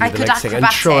leapy through the could legs thing and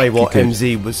try what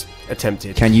MZ was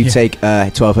attempted. Can you take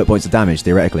 12 hit points of damage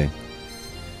theoretically?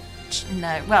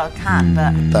 No, well, it can,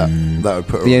 but that would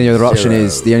put the only other option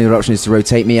is to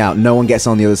rotate me out. No one gets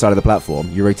on the other side of the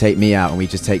platform. You rotate me out, and we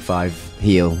just take 5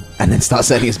 heal, and then start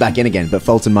setting us back in again. But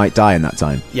Fulton might die in that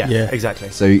time. Yeah, exactly.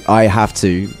 So I have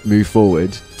to move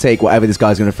forward take whatever this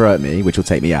guy's going to throw at me, which will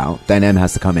take me out. Then M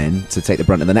has to come in to take the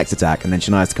brunt of the next attack, and then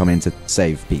Shania has to come in to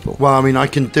save people. Well, I mean, I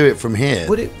can do it from here.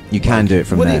 You can do it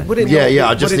from there.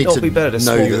 I just need to know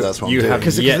that that's what I'm doing.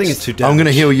 Because the thing is, I'm going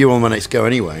to heal you on my next go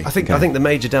anyway. I think the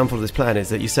major downfall of this plan is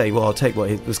that you say, well, I'll take what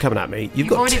was coming at me. You've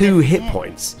got 2 hit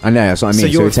points. I know, that's what I mean. So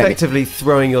you're effectively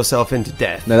throwing yourself into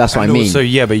death. No, that's what I mean. Also,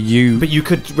 but you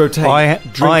could rotate,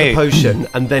 drink a potion,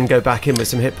 and then go back in with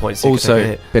some hit points.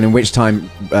 Also, but in which time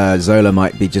Zola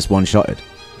might be just one-shotted.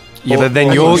 Yeah, but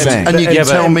then you're saying, and you can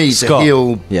tell me Scott, to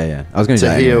heal. Yeah. I was going to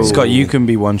say heal. Scott, you can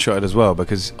be one-shotted as well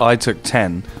because I took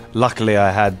 10. Luckily,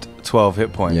 I had 12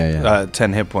 hit points.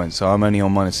 10 hit points, so I'm only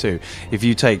on -2. If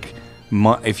you take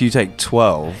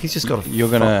 12, he's just got. You're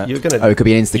gonna. Oh, it could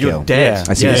be an insta kill. You're dead.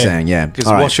 I see what you're saying. Yeah.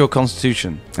 Because what's your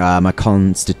constitution? My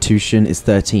constitution is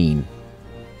 13.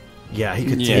 Yeah, he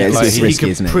could. It's risky,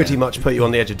 he could pretty much put you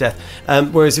on the edge of death.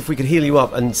 Whereas if we could heal you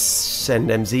up and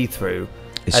send MZ through.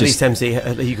 At least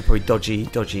MZ, you could probably dodgy.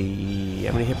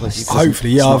 How many hit points?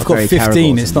 Hopefully, yeah. I've got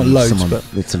 15. It's not loads, but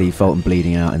literally Fulton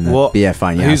bleeding out in the. What? Yeah,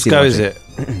 fine. Yeah, whose go is it?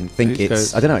 I think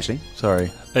it's. I don't know actually.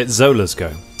 Sorry, it's Zola's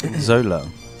go. Zola.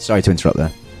 Sorry to interrupt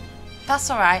there. That's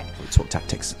all right. We'll talk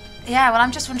tactics. Yeah, well,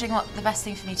 I'm just wondering what the best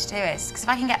thing for me to do is, because if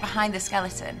I can get behind the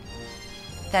skeleton,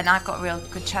 then I've got a real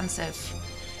good chance of.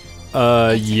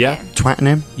 Twatting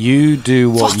him. You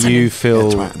do what you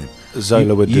feel.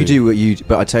 Zola would do. You do what you.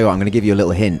 But I tell you what, I'm going to give you a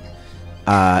little hint.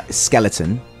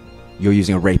 Skeleton, you're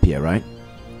using a rapier, right?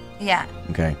 Yeah.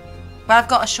 Okay. Well, I've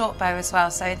got a short bow as well,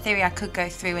 so in theory I could go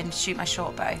through and shoot my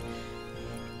short bow.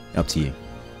 Up to you.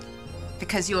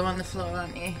 Because you're on the floor,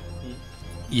 aren't you?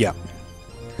 Yeah.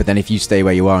 But then if you stay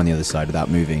where you are on the other side without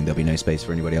moving, there'll be no space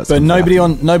for anybody else. But nobody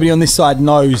on this side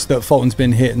knows that Fulton's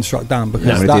been hit and struck down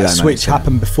because that switch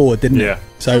happened before, didn't it?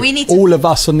 So we need all of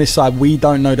us on this side, we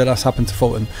don't know that that's happened to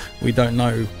Fulton. We don't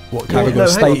know what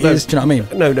Caragor's state is. Do you know what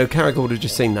I mean? No, Caragor would have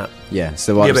just seen that. Yeah.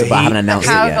 So I haven't announced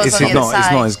it yet. It's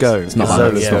not his go. It's not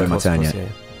my turn yet.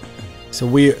 So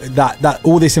that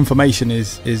all this information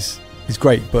is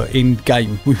great, but in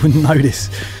game we wouldn't know this.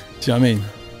 Do you know what I mean?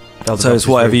 So it's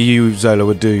whatever you, Zola,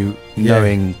 would do,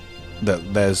 knowing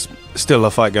that there's still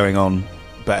a fight going on,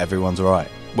 but everyone's all right.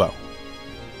 Well,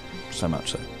 so much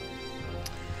so.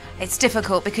 It's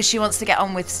difficult because she wants to get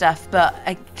on with stuff, but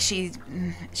she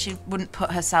wouldn't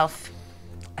put herself.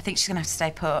 I think she's gonna have to stay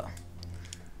put.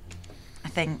 I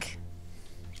think.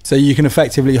 So you can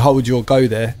effectively hold your go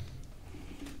there.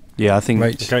 Yeah, I think.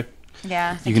 Okay.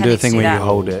 Yeah, I think you can do a thing where you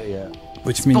hold it. Yeah.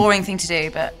 Which means boring thing to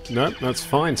do, but no, that's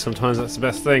fine. Sometimes that's the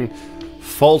best thing.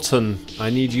 Fulton,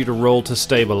 I need you to roll to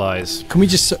stabilize. Can we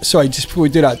just before we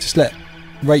do that, just let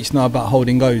Rach know about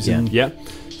holding goes? Yeah.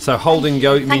 So holding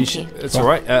go means you. it's all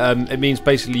right. It means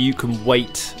basically you can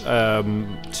wait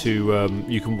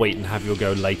you can wait and have your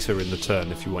go later in the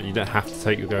turn if you want. You don't have to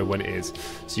take your go when it is.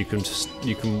 So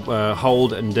you can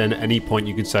hold, and then at any point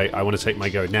you can say I want to take my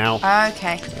go now.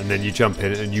 Okay. And then you jump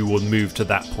in and you will move to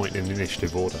that point in the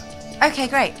initiative order. Okay,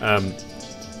 great.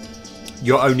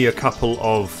 You're only a couple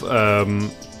of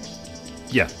that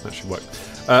should work.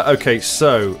 Okay,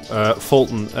 so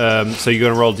Fulton, so you're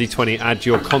going to roll d20, add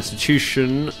your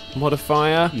Constitution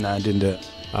modifier. No, I didn't do it.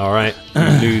 All right,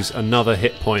 you lose another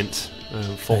hit point.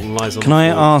 Fulton lies on the floor. Can I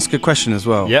ask a question as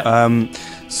well? Yeah.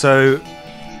 So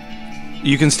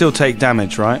you can still take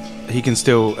damage, right? He can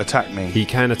still attack me. He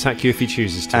can attack you if he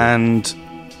chooses to. And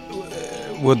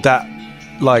would that,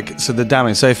 so the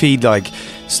damage, so if he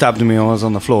stabbed me when I was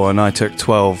on the floor and I took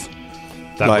 12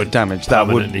 that would damage, that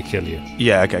would permanently kill you.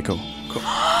 Yeah, okay, cool.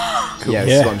 Yeah,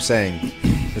 that's what I'm saying.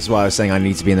 This is why I was saying I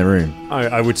need to be in the room.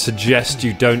 I would suggest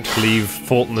you don't leave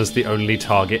Fulton as the only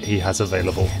target he has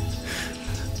available.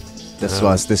 This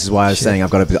is why I was saying I've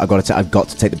got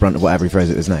to take the brunt of whatever he throws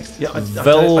at us next. Yeah, I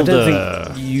don't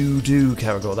think you do,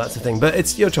 Caragor. That's the thing, but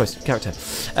it's your choice, character.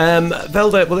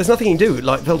 Velda, well, there's nothing you can do.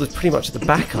 Velda's pretty much at the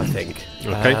back, I think.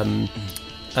 Okay.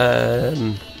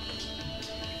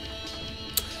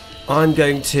 I'm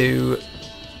going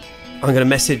to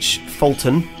message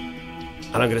Fulton,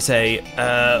 and I'm going to say,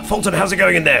 Fulton, how's it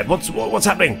going in there? What's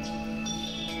happening?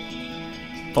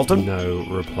 Fulton? No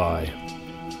reply.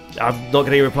 I'm not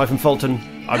getting a reply from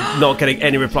Fulton. I'm not getting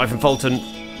any reply from Fulton.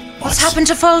 What's happened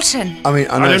to Fulton? I mean,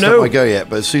 I know it's not my go yet,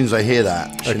 but as soon as I hear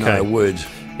that, I would.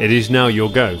 It is now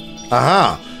your go.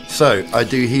 Aha! So, I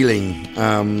do healing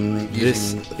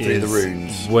using through the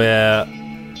runes. Where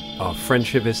our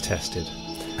friendship is tested.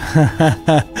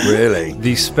 Really?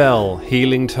 The spell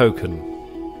Healing Token.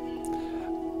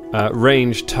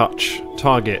 Range, touch,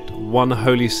 target, 1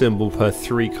 holy symbol per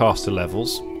 3 caster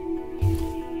levels.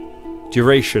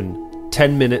 Duration,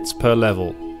 10 minutes per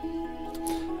level.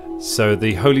 So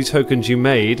the holy tokens you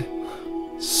made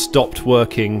stopped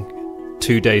working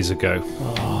 2 days ago.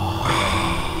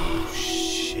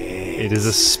 It is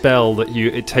a spell that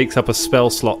it takes up a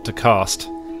spell slot to cast.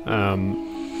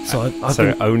 So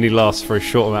it only lasts for a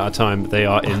short amount of time, but they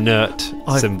are inert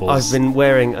symbols. I've been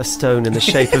wearing a stone in the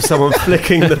shape of someone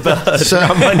flicking the bird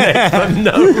around my neck for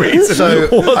no reason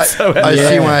whatsoever. I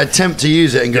assume I attempt to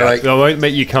use it and go like... I won't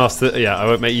make you cast it. Yeah, I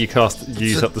won't make you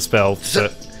use up the spell.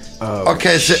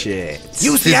 Okay, shit.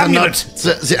 Use the amulet.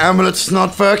 The amulet's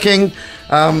not working.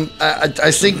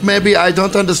 I think maybe I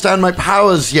don't understand my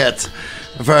powers yet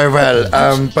very well.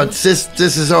 But this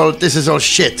is all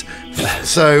shit.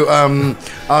 So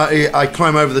I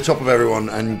climb over the top of everyone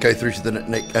and go through to the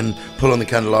neck and pull on the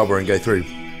candelabra and go through.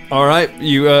 All right,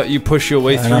 you push your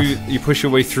way through. You push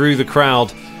your way through the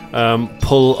crowd.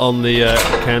 Pull on the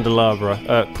candelabra.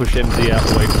 Push MD out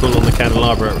the way. Pull on the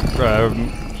candelabra.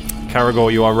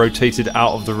 Caragor, you are rotated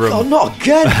out of the room. Oh, not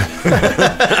again!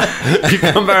 You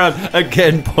come around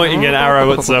again, pointing an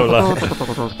arrow at Zola.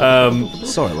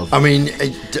 Sorry, love. I mean,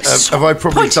 have I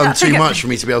probably done too much for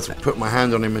me to be able to put my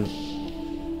hand on him and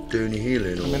do any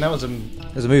healing? Or? I mean, that was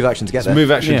There's a move action to get there.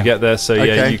 Move action to get there, so yeah,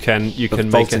 Okay. you can But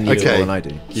make Fulton it. uses more than I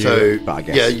do. So But I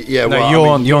guess. yeah. No, Well,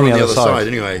 you're on the other side.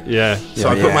 anyway. Yeah. So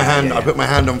I put my hand. I put my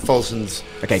hand on Folson's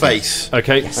Okay, face.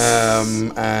 Okay.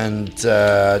 And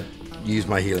use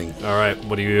my healing. All right.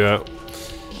 What do you?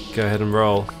 Go ahead and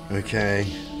roll. Okay.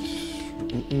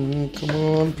 Come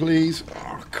on, please.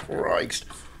 Oh, Christ.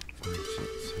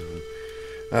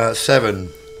 7.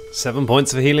 7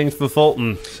 points of healing for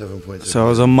Fulton. 7 points. So I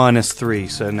was on -3,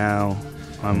 so now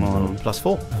I'm on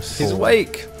 +4. He's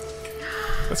awake.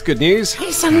 That's good news.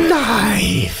 He's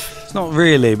alive. It's not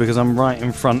really, because I'm right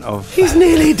in front of... He's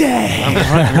nearly dead. I'm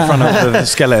right in front of the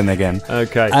skeleton again.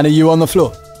 Okay. And are you on the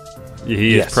floor?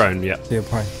 He Yes. is prone. Yeah. You're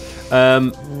prone.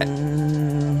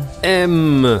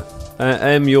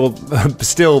 M, you're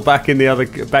still back in the other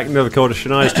corner.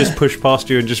 Shania's just pushed past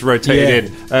you and just rotated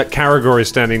in. Caragor is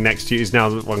standing next to you. He's now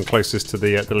the one closest to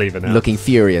the lever now. Looking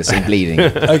furious and bleeding.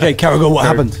 Okay, Caragor, what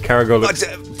happened? Caragor looks.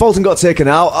 Fulton got taken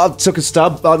out. I took a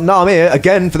stab. Now I'm here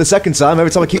again for the second time. Every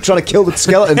time I keep trying to kill the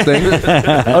skeleton thing.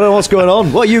 I don't know what's going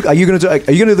on. What are you going to do? Are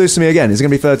you going to do this to me again? Is it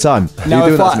going to be third time? Now,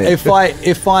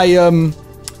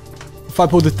 if I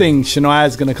pull the thing,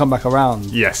 Shania's going to come back around.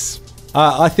 Yes.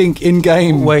 I think in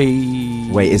game.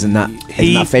 Wait, isn't that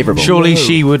favourable? Surely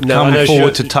she would come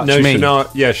forward to touch me.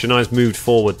 Shania's moved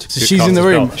forward. So she's in the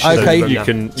room. Okay, you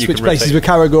can switch places with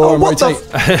Caragor and rotate.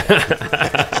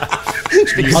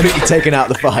 Completely taken out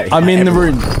the fight. I'm in the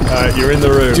room. You're in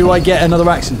the room. Do I get another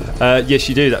action? Yes,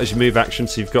 you do. That was your move action,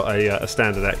 so you've got a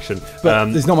standard action. But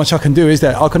there's not much I can do, is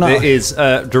there? There is.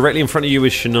 Directly in front of you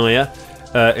is Shania.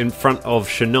 In front of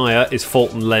Shania is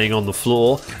Fulton laying on the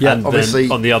floor, and obviously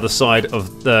then on the other side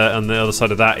of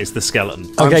that is the skeleton.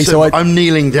 Okay, I'm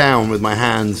kneeling down with my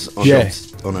hands on her.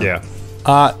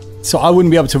 Yeah. So I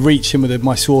wouldn't be able to reach him with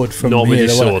my sword from Not here. with your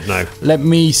sword, no. Let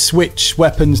me switch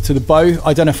weapons to the bow.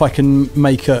 I don't know if I can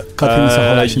make a cutting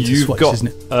whole action to switch, isn't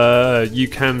it? You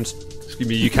can.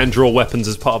 You can draw weapons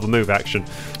as part of a move action.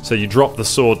 So you drop the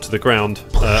sword to the ground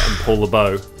and pull the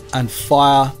bow and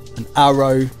fire an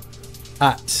arrow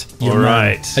at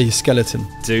your skeleton.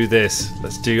 Do this.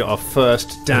 Let's do our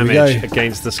first damage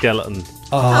against the skeleton.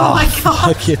 Oh my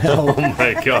god! Fucking hell. Oh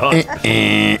my god!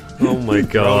 Oh my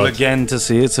god! Roll again to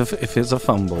see if it's a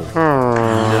fumble.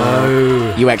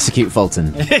 No. You execute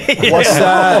Fulton. What's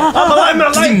that?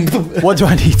 What do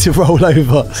I need to roll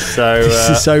over? So this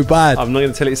is so bad. I'm not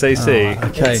going to tell you it's AC.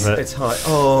 Okay. It's high.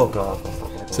 Oh god.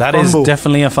 That is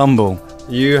definitely a fumble.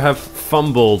 You have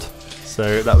fumbled.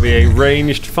 So that would be a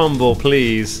ranged fumble,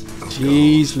 please.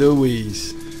 Jeez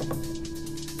Louise.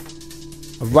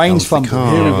 A ranged fumble.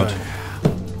 Here we go.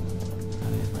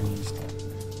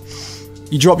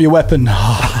 You drop your weapon.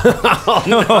 That's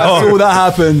all that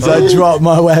happens. I drop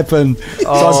my weapon. So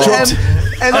I've dropped.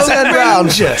 And turned around,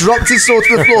 dropped his sword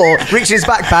to the floor, reached his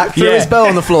backpack, threw his bow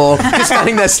on the floor, just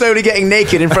standing there slowly getting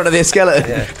naked in front of the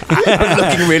skeleton,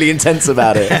 looking really intense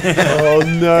about it. Oh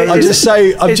no! I'm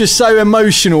just so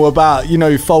emotional about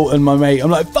Fulton, my mate.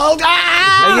 I'm like, Fulton.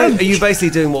 Are you basically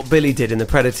doing what Billy did in The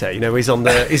Predator? He's on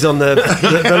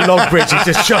the log bridge. He's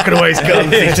just chucking away his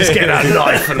guns. He's just getting out a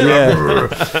knife. And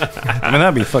I mean,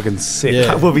 that'd be fucking sick.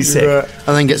 That would be sick.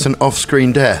 And then gets an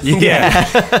off-screen death.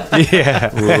 Yeah.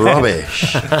 Rubbish.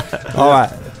 All right.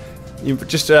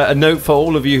 Just a note for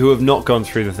all of you who have not gone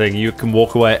through the thing: you can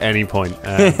walk away at any point,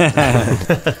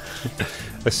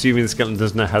 assuming the skeleton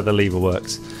doesn't know how the lever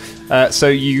works. So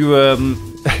you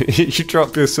you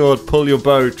drop your sword, pull your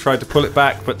bow, try to pull it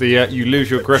back, but you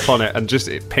lose your grip on it, and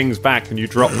it pings back, and you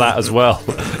drop that as well.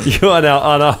 You are now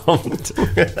unarmed.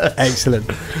 Excellent.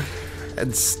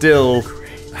 and still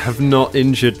have not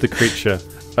injured the creature.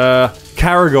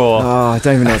 Caragor. Oh, I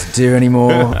don't even know what to do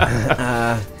anymore.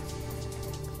 Have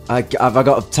I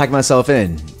got to tag myself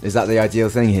in? Is that the ideal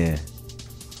thing here?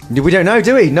 We don't know,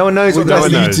 do we? No one knows what no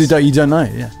one knows. You don't know,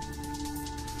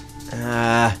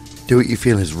 yeah. Do what you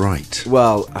feel is right.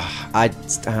 Well, I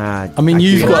mean,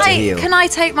 you've got to heal. Can I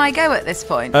take my go at this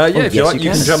point? Yeah, if you yes, like, you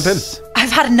you can jump in.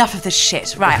 I've had enough of this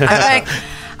shit. Right,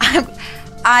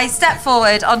 I step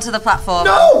forward onto the platform.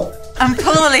 No! And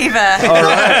pull the lever. All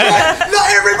right.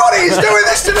 Not everybody is doing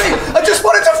this to me. I just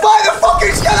wanted to fight the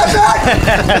fucking skeleton.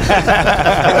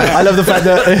 I love the fact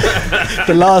that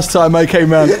the last time I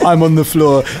came round, I'm on the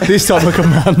floor. This time I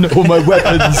come round, all my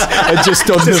weapons are just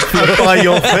on the floor. By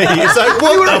your feet. It's like,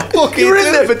 what the fuck You were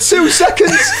in there for 2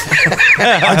 seconds.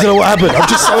 I don't know what happened. I'm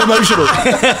just so emotional.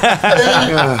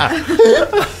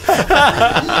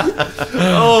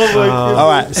 Oh my god. All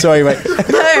right, sorry, mate.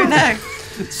 No.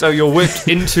 So you're whipped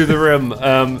into the room.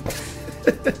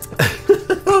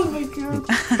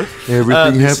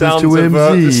 Everything happens to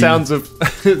MZ. The sounds of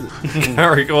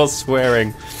Caragor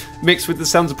swearing, mixed with the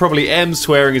sounds of probably M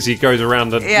swearing as he goes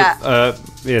around. And,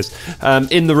 yes.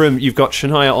 In the room, you've got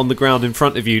Shania on the ground in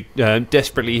front of you,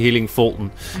 desperately healing Fulton.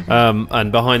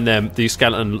 And behind them, the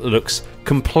skeleton looks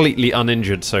completely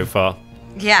uninjured so far.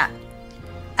 Yeah.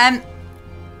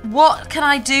 What can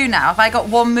I do now? Have I got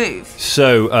one move?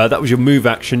 So that was your move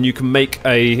action. You can make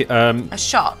a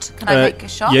shot. Can I make a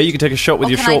shot? Yeah, you can take a shot with Or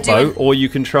your can I short do bow, an- or you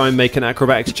can try and make an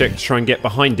acrobatics check to try and get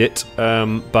behind it. I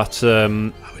would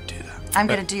do that. I'm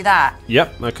going to do that.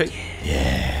 Yep. Okay.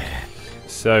 Yeah.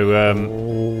 So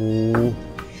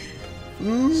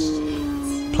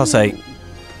 +8.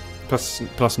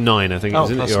 plus 9, I think,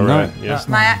 isn't plus it? You're 9. right. Yes.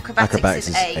 My acrobatics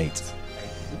is 8. What's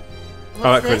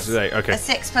Acrobatics this? is 8. Okay. A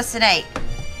 6 plus an 8.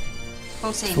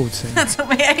 14. 14. That's what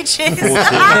my age is.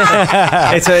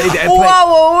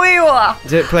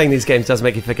 Playing these games does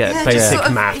make you forget Yeah, just basic sort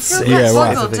of- maths. You feel Yeah, quite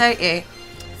right. boggled, don't you?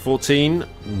 14.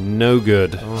 No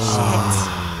good.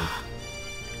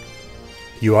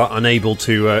 You are unable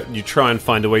to. You try and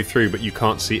find a way through, but you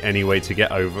can't see any way to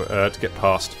get over to get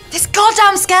past. This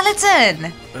goddamn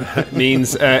skeleton! It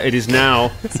means it is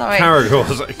now Sorry.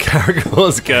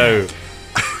 Caragor's go.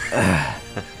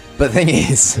 But the thing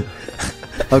is,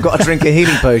 I've got to drink a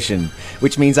healing potion,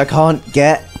 which means I can't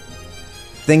get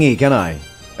thingy, can I?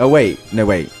 Oh wait, no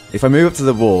wait. If I move up to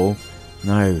the wall,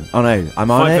 no. Oh no,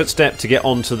 I'm on 5-foot it. step to get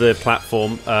onto the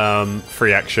platform.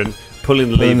 Free action.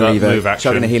 Pulling the lever. Move action.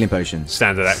 Chugging a healing potion.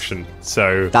 Standard action.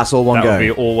 So That's all one that go. would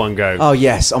be all one go. Oh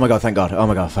yes! Oh my god! Thank God! Oh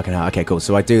my god! Fucking hell! Okay, cool.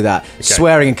 So I do that,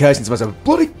 swearing and cursing to myself.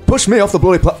 Bloody push me off the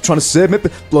bloody platform, trying to save me.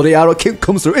 Bloody arrow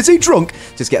comes through. Is he drunk?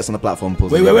 Just gets on the platform,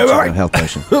 pulls Wait, a health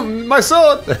potion. My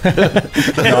sword.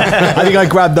 I think I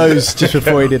grabbed those just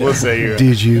before he did it. We'll see.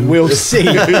 Did you? We'll see.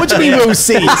 What do you mean we'll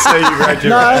see? So you grabbed your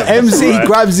No, MC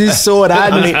grabs his sword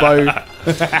and his bow.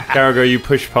 Caragor, you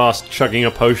push past, chugging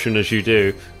a potion as you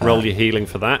do. Roll your healing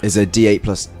for that. Is a D8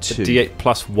 plus 2. D8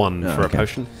 plus 1 for okay. a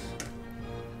potion.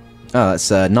 Oh,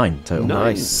 that's 9 total.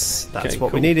 Nice. That's Okay,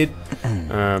 what cool. we needed. So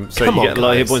Come you on, get a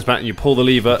lot of hit guys. points back, and you pull the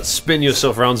lever, spin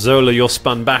yourself around. Zola, you're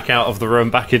spun back out of the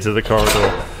room, back into the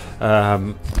corridor.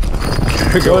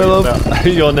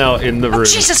 You're now in the room,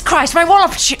 Jesus Christ, my one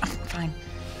opportunity. Fine.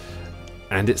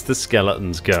 and it's the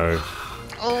skeleton's go.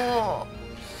 Oh.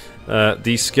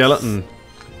 The skeleton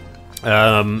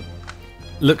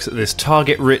looks at this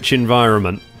target-rich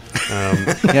environment.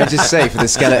 Can I just say, for the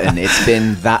skeleton, it's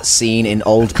been that scene in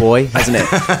Old Boy, hasn't it?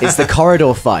 It's the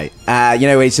corridor fight.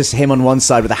 Where it's just him on one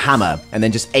side with a hammer, and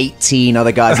then just 18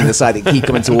 other guys on the side that keep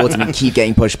coming towards him and keep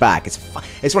getting pushed back.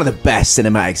 It's one of the best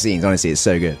cinematic scenes, honestly. It's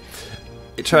so good.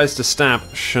 It tries to stab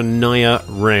Shania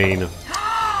Rain.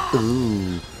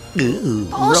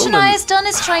 All Shania's done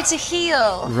is try to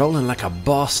heal. Rolling like a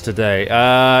boss today.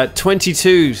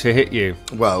 22 to hit you.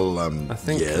 Well, I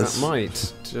think yes. that might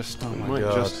just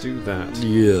just do that.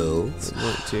 Yes. It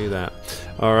might do that.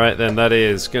 All right, then that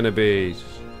is going to be.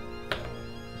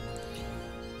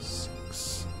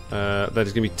 That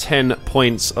is going to be 10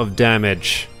 points of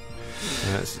damage.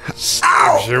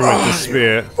 Stabs you with the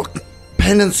spear.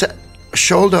 Pen and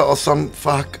shoulder or some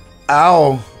fuck.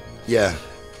 Ow. Yeah.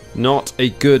 Not a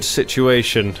good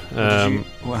situation.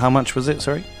 How much was it?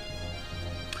 Sorry.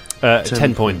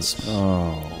 10 points.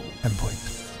 Oh. 10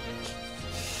 points.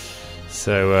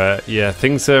 So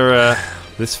things are.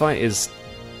 This fight is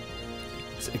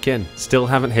again still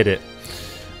haven't hit it.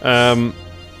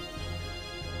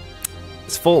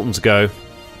 It's Fulton's go.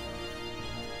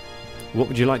 What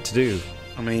would you like to do?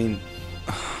 I mean,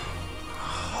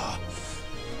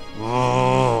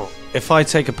 if I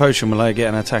take a potion, will I get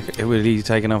an attack? Will he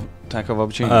take an attack of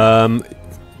opportunity?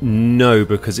 No,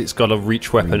 because it's got a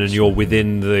reach weapon, and you're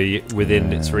within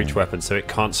its reach weapon, so it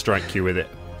can't strike you with it.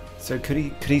 So could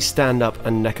he stand up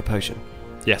and neck a potion?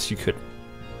 Yes, you could.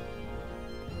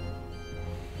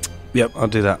 Yep, I'll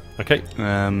do that. Okay.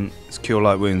 It's Cure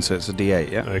Light Wounds, so it's a D8,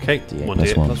 yeah? Okay. D8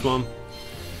 1d8 +1. plus 1.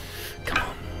 Come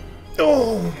on.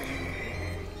 Oh.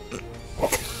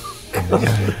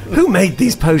 Who made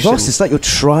these potions? Ross, it's like you're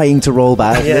trying to roll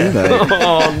badly.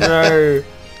 Oh no.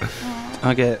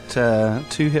 I get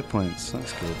 2 hit points.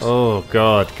 That's good. Oh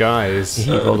god, guys.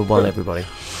 He rolled a 1, everybody.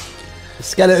 The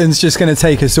skeleton's just going to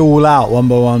take us all out one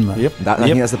by one, man. Yep. I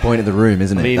think that's the point of the room,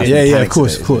 isn't it? I mean, That's yeah, the yeah, of mechanics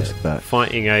course, it, of course. isn't it? But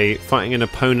Fighting an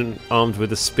opponent armed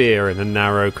with a spear in a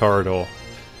narrow corridor.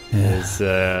 There's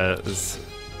so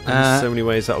many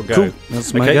ways that'll go. Cool.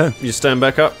 That's my go. You stand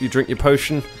back up, you drink your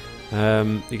potion,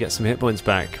 you get some hit points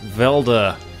back.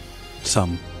 Velda.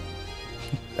 Some.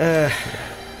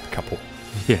 Couple.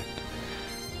 Yeah.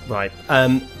 Right.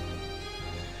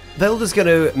 Velda's going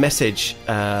to message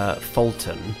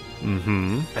Fulton.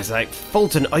 Mm-hmm. It's like,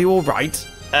 Fulton, are you all right?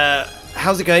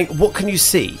 How's it going? What can you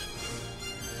see?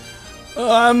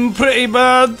 I'm pretty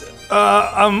bad.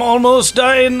 I'm almost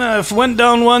dying. I've went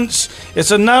down once.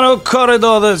 It's a narrow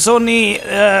corridor. There's only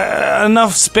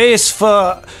enough space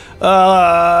for 3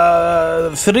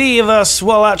 of us.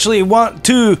 Well, actually,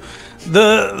 2.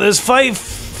 There's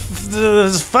 5.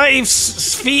 There's 5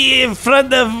 feet in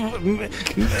front of.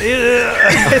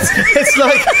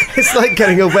 It's like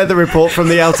getting a weather report from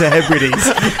the Outer Hebrides.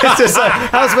 It's just like,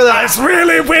 how's weather? It's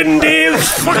really windy. There's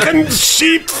fucking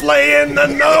sheep flaying the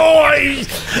noise.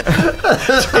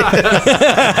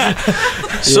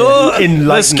 So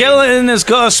the skeleton has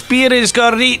got a spear. He's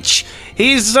got reach.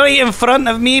 He's right in front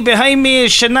of me. Behind me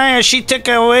is Shania. She took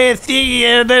away the.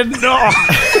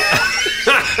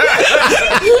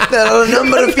 there are a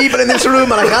number of people in this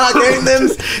room, and I can't count them.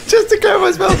 Just to clarify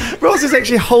as well, Ross is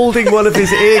actually holding one of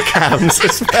his ear cams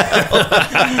as well.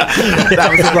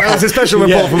 that was a special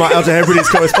report from our Outer Hebrides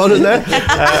correspondent there.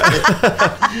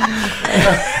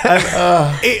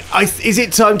 Is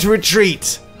it time to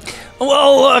retreat?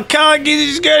 Well, I can't.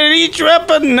 He's got a reach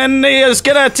weapon, and he's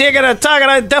gonna take an attack,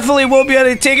 and I definitely won't be able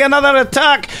to take another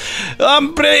attack.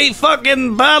 I'm pretty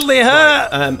fucking badly hurt.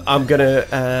 Right, I'm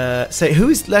gonna say, who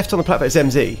is left on the platform? It's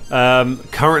MZ.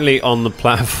 Currently on the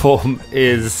platform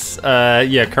is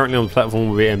currently on the platform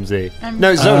will be MZ.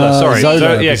 No, Zola. Sorry,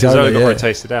 Zola, because Zola got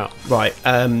rotated out. Right.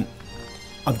 I'm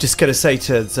just gonna say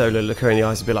to Zola, look her in the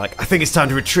eyes, and be like, I think it's time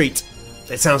to retreat.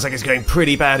 It sounds like it's going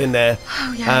pretty bad in there.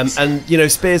 Oh, yeah. And,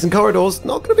 spears and corridors,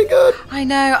 not going to be good. I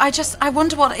know. I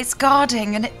wonder what it's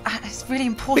guarding, and it's really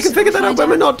important. We can figure that out when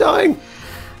we're not dying.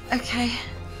 Okay.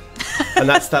 And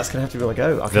that's going to have to be my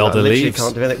go. Velda leaves.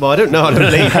 Can't do anything. Well, I don't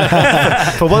leave.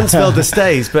 For once, Velda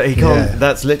stays, but he can't. Yeah.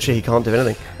 That's literally, he can't do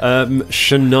anything.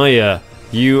 Shania,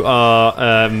 you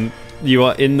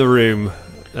are in the room.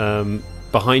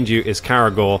 Behind you is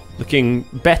Caragor, looking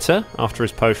better after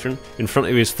his potion. In front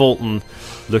of you is Fulton,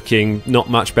 looking not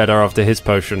much better after his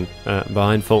potion.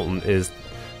 Behind Fulton is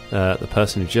the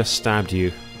person who just stabbed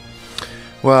you.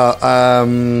 Well,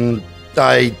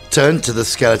 I turn to the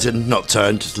skeleton, not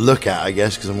turn, just look at, I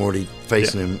guess, because I'm already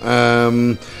facing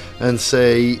him, and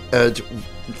say, I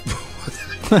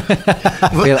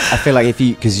feel like if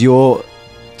you, because you're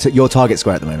target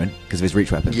square at the moment because of his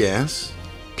reach weapon. Yes.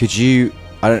 Could you?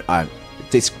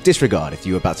 Disregard if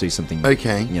you were about to do something.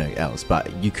 Okay. Else, but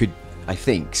you could, I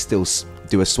think, still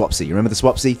do a swapsy. You remember the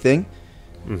swapsy thing?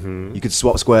 Mm-hmm. You could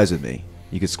swap squares with me.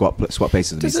 You could swap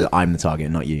places with me, so that I'm the target,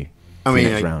 and not you. I mean,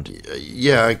 next round.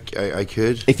 Yeah, I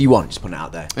could. If you want, just put it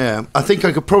out there. Yeah, I think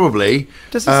I could probably.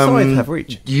 Does the scythe have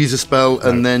reach? Use a spell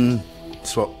and then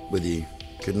swap with you.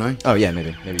 Couldn't I? Oh yeah,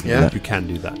 maybe. Yeah, you can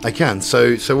do that. I can. So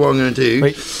what I'm going to do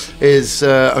is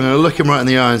I'm going to look him right in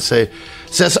the eye and say,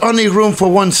 "There's only room for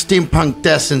one steampunk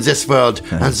death in this world,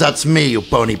 and that's me, you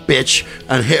bony bitch,"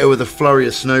 and hit her with a flurry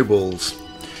of snowballs.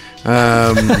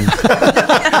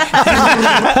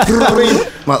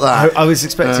 Like that. I was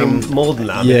expecting more than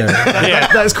that. Yeah.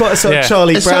 That was quite a sort of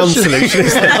Charlie Brown solution.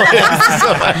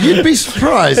 You'd be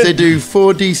surprised. They do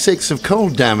 4d6 of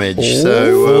cold damage.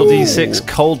 So 4d6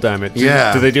 cold damage.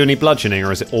 Yeah. Do they do any bludgeoning,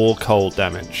 or is it all cold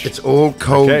damage? It's all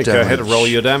cold damage. Okay, go ahead and roll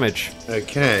your damage.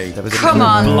 Okay. Come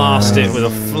on. Blast it with a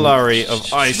flurry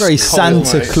of ice. Very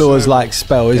Santa Claus-like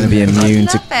spell, isn't Gonna be it? immune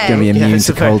to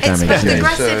It's cold It's damage. both Yeah.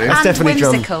 aggressive That's and definitely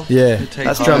drum. whimsical. Yeah.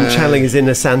 That's drum channeling his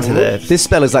inner Santa there. This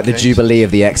spell is like the Jubilee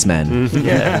of the X-Men.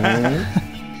 Yeah.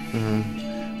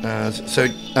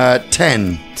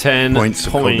 10. 10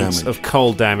 points of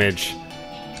cold damage.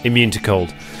 Immune to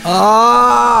cold.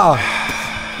 Ah!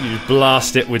 You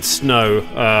blast it with snow,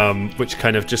 which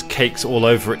kind of just cakes all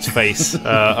over its face,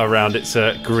 around its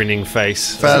grinning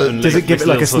face. Well, does it give it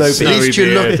like a snow At least you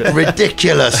look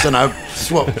ridiculous, and I've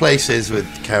swapped places with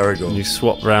Caragor. You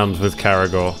swap round with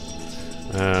Caragor.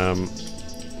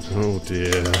 Oh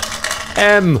dear.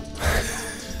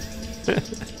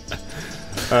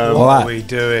 What are we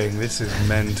doing? This is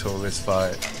mental, this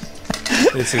fight.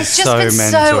 This is It's just so been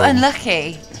mental. so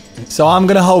unlucky. So I'm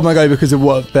going to hold my go because of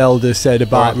what Belder said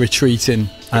about retreating,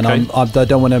 and Okay. I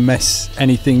don't want to mess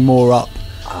anything more up.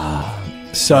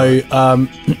 So, yeah,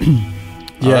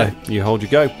 Alright, you hold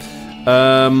your go.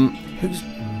 Who's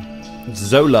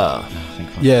Zola?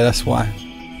 yeah, that's why.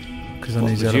 Because I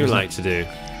What need would you like to do?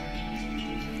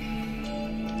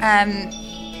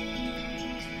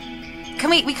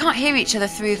 We can't hear each other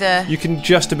through the. You can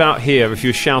just about hear if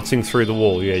you're shouting through the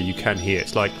wall. Yeah, you can hear.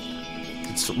 It's like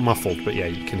it's muffled, but yeah,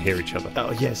 you can hear each other.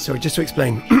 Oh yeah, sorry. Just to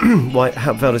explain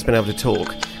how Velda's been able to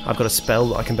talk, I've got a spell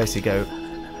that I can basically go,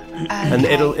 and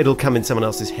it'll come in someone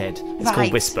else's head. It's called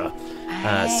Right. Whisper.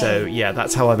 So yeah,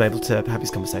 that's how I'm able to have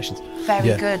these conversations. Very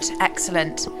Yeah. good,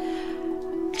 excellent.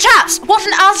 Chaps, what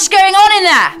on earth is going on in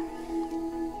there?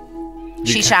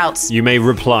 She shouts. You may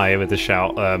reply with a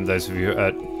shout. Those of you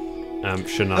at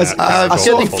Shania. I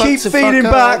sort of fuck keep the feeding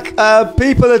fuck back.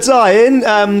 People are dying.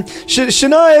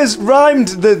 Shania's rhymed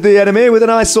the enemy with a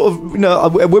nice sort of,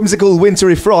 a whimsical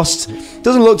wintry frost.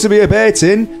 Doesn't look to be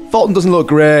abating. Fulton doesn't look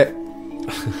great.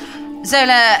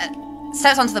 Zola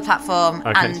steps onto the platform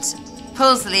Okay. and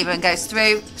pulls the lever and goes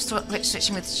through,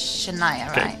 switching with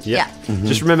Shania, right? Yeah.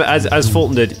 Just remember, as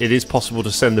Fulton did, it is possible to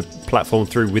send the platform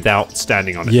through without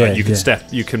standing on it. Yeah, Like, you can yeah.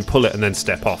 you can pull it and then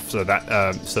step off. So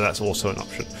that's also an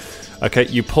option. Okay,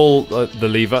 you pull the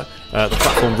lever. The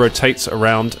platform rotates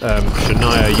around.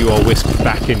 Shania, you are whisked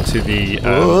back into the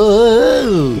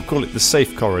we'll call it the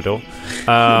safe corridor.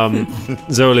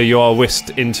 Zola, you are whisked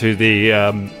into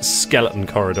the skeleton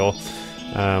corridor.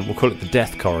 We'll call it the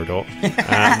death corridor.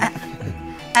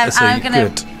 And So I'm you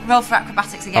going to roll for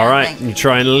acrobatics again. All I right, think. you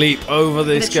try and leap over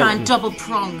the I'm going to try skeleton. and double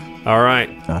prong. All right.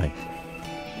 Aye.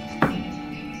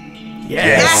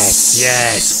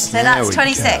 Yes. So that's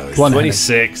 26.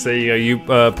 26. There you go. You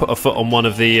put a foot on one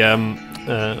of the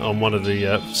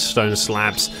stone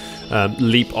slabs,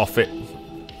 leap off it,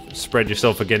 spread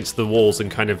yourself against the walls, and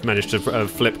kind of manage to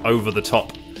flip over the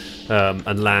top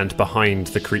and land behind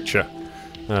the creature.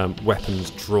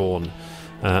 Weapons drawn.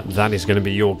 That is going to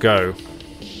be your go.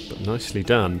 But nicely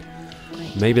done.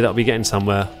 Maybe that'll be getting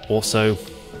somewhere. Also,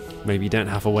 maybe you don't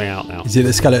have a way out now. Is it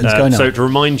the skeletons going now? So to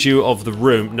remind you of the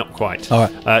room, not quite. All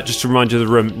right. Just to remind you of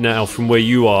the room now from where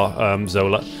you are,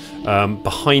 Zola.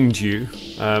 Behind you,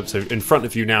 so in front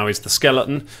of you now is the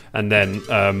skeleton, and then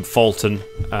Fulton,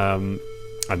 and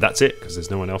that's it because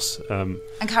there's no one else. And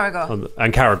Caragor.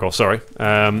 And Caragor, sorry.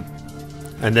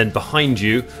 And then behind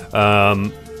you,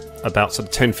 about sort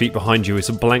of 10 feet behind you, is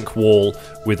a blank wall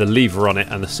with a lever on it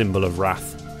and the symbol of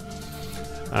wrath.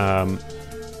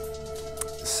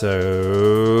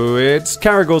 So it's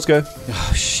Caragor's go.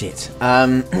 Oh shit.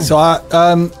 So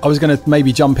I was going to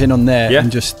maybe jump in on there Yeah.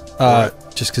 and just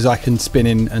because I can spin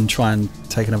in and try and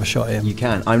take another shot at him. You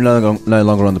can. I'm no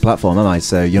longer on the platform, am I?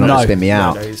 So you're not No. going to spin me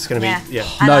out. No, it's going to Yeah. be yeah.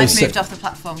 And No, I've so- moved off the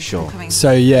platform. Sure. I'm coming.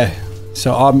 So yeah,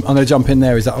 so I'm going to jump in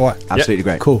there. Is that all right? Absolutely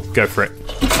great. Cool. Go for it.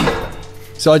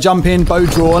 So I jump in, bow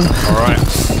drawn. All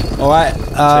right. All right. Take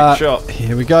a shot.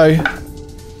 Here we go.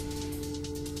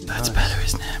 That's better,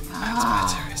 isn't it?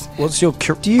 What's your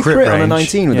Do you crit on a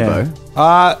 19 with the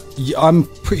bow? I'm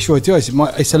pretty sure I do.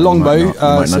 It's a longbow. You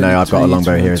might not know. I've got a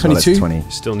longbow here as well. It's 22.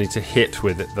 20. Still need to hit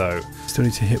with it though. Still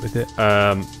need to hit with it.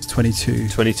 It's 22.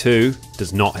 22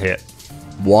 does not hit.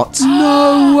 What?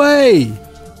 No way!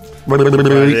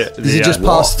 Does it just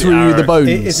pass through the bones?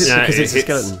 Is it because it's a hits,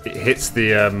 skeleton?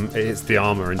 it hits the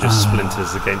armor and just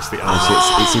splinters against the armor.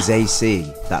 It's his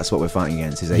AC. That's what we're fighting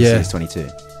against. His AC Yeah. is 22.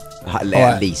 At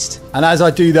right. least. And as I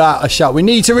do that, I shout, "We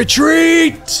need to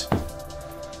retreat!"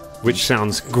 Which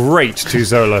sounds great to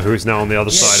Zola, who is now on the other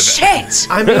side of it. Shit!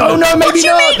 I mean, Oh no, maybe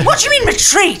not. What do you mean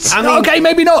retreat? I mean, Okay,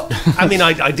 maybe not. I mean,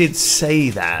 I did say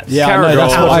that. Yeah, I know,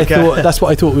 that's Caragor. what I thought. That's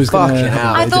what I thought was going Fucking to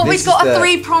hell. I thought This we'd got is a the-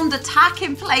 three-pronged attack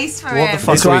in place for What him. the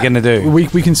fuck are we going to do?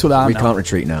 We can sort that out We now. can't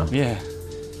retreat now. Yeah.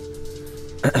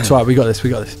 It's all right. We got this. We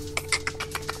got this.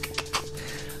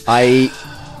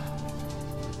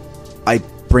 I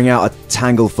bring out a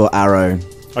Tanglefoot arrow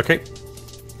Okay.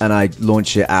 and I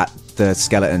launch it at the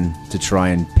skeleton to try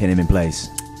and pin him in place.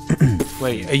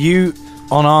 Wait, are you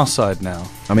on our side now?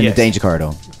 I'm in Yes. the danger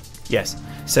corridor. Yes.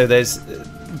 So there's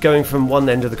going from one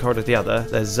end of the corridor to the other.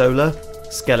 There's Zola,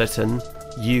 skeleton,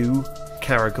 you,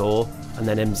 Caragor, and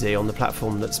then MZ on the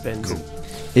platform that spins.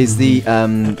 Is the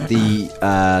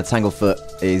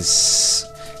Tanglefoot is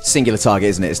singular target,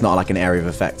 isn't it? It's not like an area of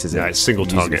effect, is it? Yeah, it's single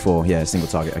target. Yeah, single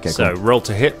target. Okay, so cool. roll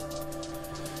to hit.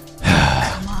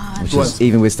 Which is,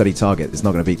 even with study target, it's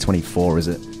not going to beat 24, is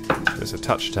it? It's a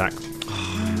touch attack.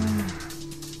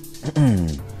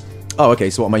 Oh,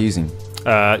 okay. So what am I using?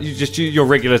 You're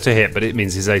regular to hit, but it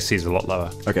means his AC is a lot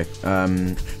lower. Okay.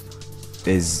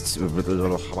 It's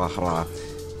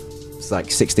like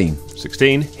 16.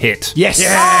 16 hit.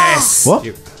 Yes. What?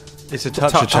 It's a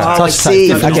touch attack. I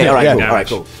see. Okay, all right,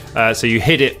 cool. So you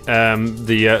hit it.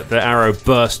 The arrow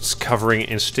bursts, covering it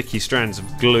in sticky strands of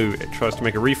glue. It tries to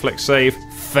make a reflex save.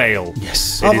 Fail.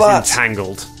 Yes. It is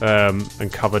entangled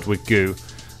and covered with goo.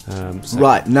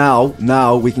 Right,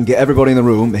 now we can get everybody in the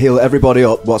room, heal everybody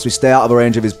up whilst we stay out of the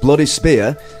range of his bloody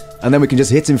spear, and then we can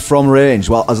just hit him from range,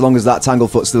 as long as that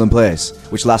Tanglefoot's still in place,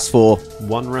 which lasts for...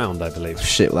 1 round, I believe.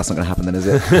 Shit, well, that's not going to happen then, is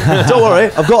it? Don't worry,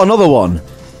 I've got another one.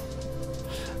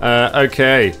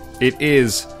 Okay, it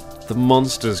is the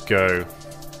monster's go.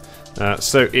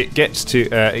 So it gets to...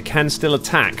 it can still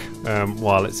attack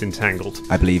while it's entangled.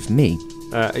 I believe me.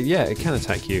 Yeah, it can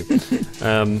attack you.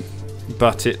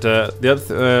 But it the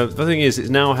other thing is it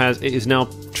is now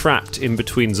trapped in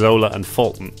between Zola and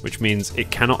Fulton, which means it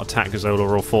cannot attack Zola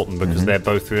or Fulton because they're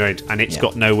both through range, and it's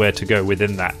got nowhere to go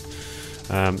within that.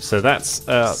 So that's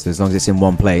so as long as it's in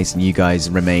one place and you guys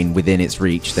remain within its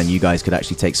reach, then you guys could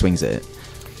actually take swings at it.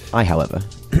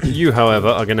 You, however,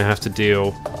 are going to have to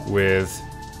deal with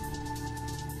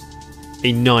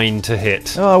a 9 to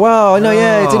hit. Oh wow! No,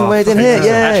 yeah, it didn't hit.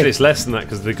 Yeah, actually, it's less than that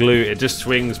because the glue it just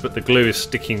swings, but the glue is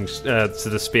sticking to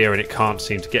the spear, and it can't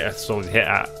seem to get a solid hit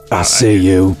at. I see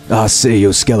you,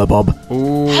 Skelebob.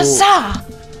 Huzzah!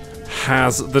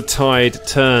 Has the tide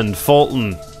turned,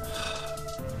 Fulton?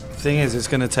 Thing is, it's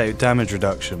going to take damage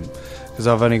reduction because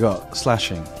I've only got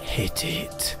slashing. Hit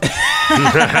it.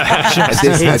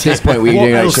 At this point, we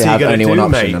don't actually have only one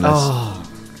option. Unless...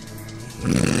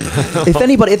 If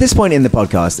anybody at this point in the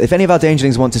podcast, if any of our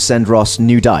Dangerlings want to send Ross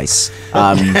new dice,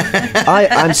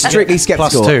 I'm strictly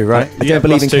skeptical. +2, right? I don't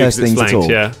believe in cursed things flanked, at all.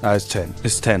 Yeah. It's 10.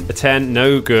 It's 10. A 10,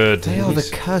 no good. They are the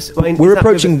curse. We're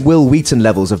approaching Will Wheaton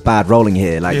levels of bad rolling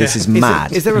here. Like this is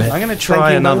mad. Is there a I'm going to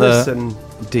try another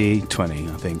D20,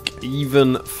 I think.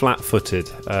 Even flat-footed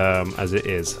as it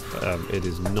is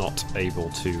not able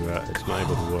to. It's not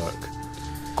able to work.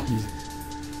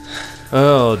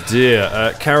 Oh dear,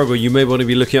 Caragor, you may want to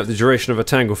be looking up the duration of a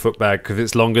Tanglefoot bag because if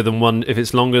it's longer than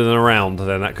a round,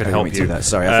 then that could help you.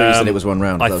 Sorry, I thought you said it was 1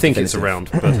 round. I think it's a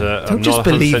round, but I'm just not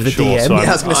believe 100% the sure. DM. So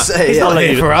I was going to say, I'll let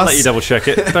you double check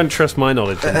it. Don't trust my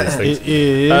knowledge on these things. It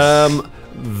is.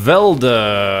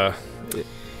 Velda.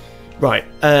 Right,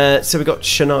 so we've got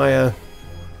Shania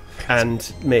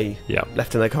and me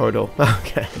left in the corridor.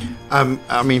 Okay.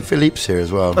 I mean, Philippe's here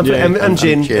as well. And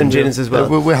Jin is as well.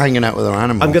 We're hanging out with our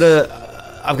animals.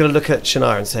 I'm gonna look at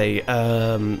Shania and say,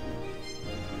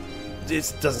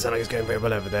 it doesn't sound like it's going very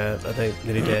well over there. Are they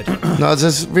nearly dead? No,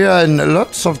 we are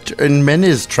in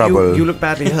many trouble. You look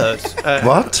badly hurt.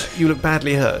 What? You look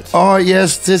badly hurt. Oh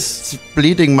yes, this is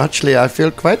bleeding muchly. I feel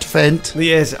quite faint.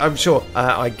 Yes, I'm sure.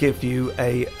 I give you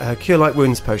a cure light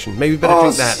wounds potion. Maybe better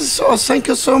drink that. Oh, thank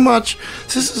you so much.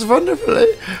 This is wonderful.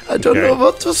 I don't know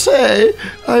what to say.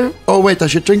 Oh wait, I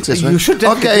should drink this. You should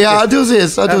definitely. Okay, yeah, I'll do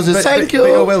this. Thank you. But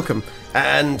you're welcome.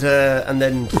 And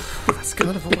then that's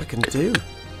kind of all I can do.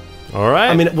 All right.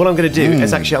 I mean, what I'm going to do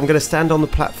is I'm going to stand on the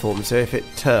platform. So if it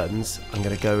turns, I'm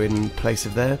going to go in place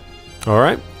of there. All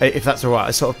right. If that's all right,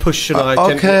 I sort of push Shania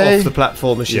gently off the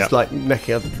platform as she's like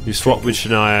necking up. You swap with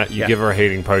Shania. You give her a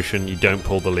healing potion. You don't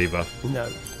pull the lever. No.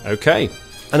 Okay.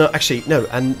 And actually, no.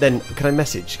 And then can I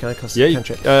message? Can I cast a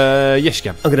cantrip? Yes,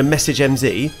 you can. I'm going to message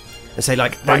MZ and say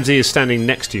like. MZ is standing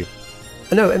next to you.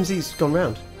 No, MZ's gone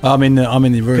round. I'm in the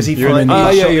room. Because you're in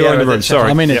the room.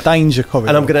 Sorry, I'm in a danger corridor.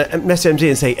 And I'm going to message MZ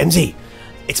and say, MZ,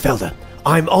 it's Velda.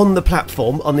 I'm on the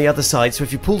platform on the other side, so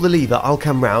if you pull the lever, I'll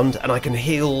come round and I can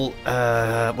heal,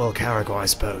 Caragor, I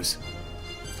suppose.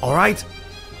 All right?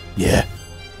 Yeah.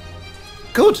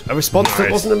 Good. A response that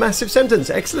wasn't a massive sentence.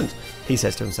 Excellent, he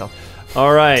says to himself.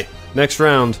 All right. Next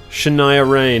round, Shania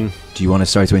Rain. Do you want to,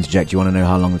 sorry to interject, do you want to know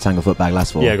how long the Tanglefoot bag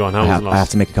lasts for? Yeah, go on. How long does it last? I have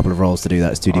to make a couple of rolls to do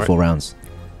that. It's 2d4 rounds.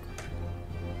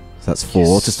 So that's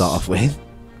 4 to start off with.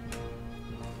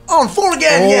 Oh, and 4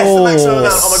 again! Yes, the maximum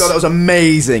amount. Oh my god, that was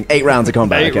amazing. 8 rounds of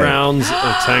combat. 8 rounds of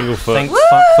Tanglefoot. Thank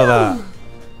fuck for that.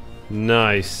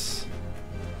 Nice.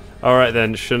 All right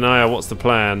then, Shania, what's the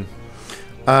plan?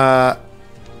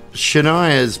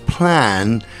 Shania's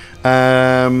plan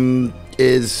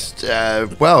is,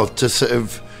 to sort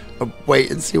of wait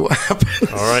and see what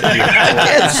happens. All right.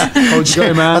 Hold you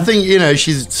go, man. I think,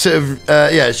 she's sort of,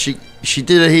 she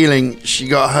did a healing. She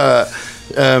got hurt.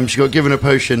 She got given a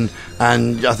potion,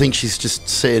 and I think she's just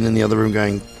sitting in the other room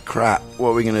going, crap,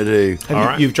 what are we going to do?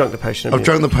 You've drunk the potion. I've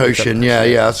drunk the potion,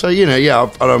 yeah. So,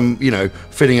 I'm,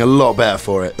 feeling a lot better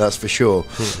for it, that's for sure.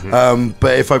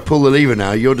 But if I pull the lever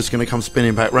now, you're just going to come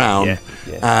spinning back round.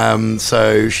 Yeah.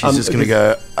 So she's just going to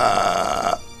go,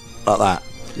 like that.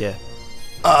 Yeah.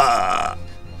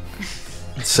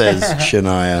 Says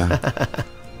Shania.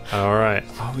 All right.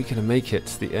 Are we going to make it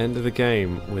to the end of the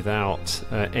game without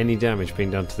any damage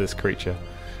being done to this creature?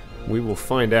 We will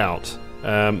find out.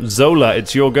 Zola,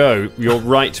 it's your go. You're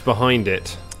right behind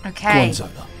it. Okay. Go on,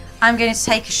 Zola. I'm going to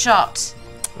take a shot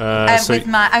I'm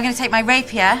going to take my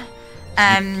rapier.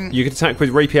 You can attack with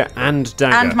rapier and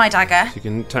dagger. And my dagger. So you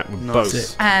can attack with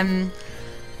both.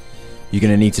 You're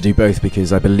going to need to do both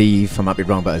because I believe, I might be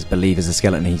wrong, but I believe as a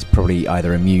skeleton he's probably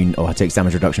either immune or takes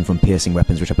damage reduction from piercing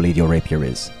weapons, which I believe your rapier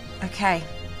is. Okay.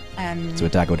 So a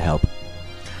dagger would help.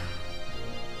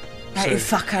 Right, you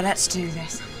fucker, let's do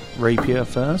this. Rapier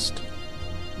first.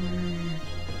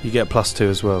 You get +2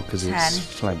 as well because it's 10.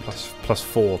 flame. Plus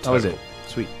 4 total. Oh, is it?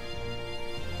 Sweet.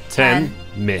 10,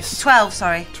 miss. 12,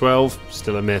 sorry. 12,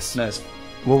 still a miss. No,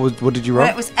 what did you roll?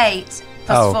 Well, it was 8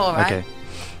 plus 4, right? Okay.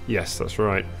 Yes, that's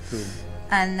right.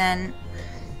 And then...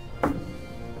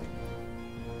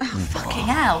 Oh, fucking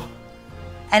hell.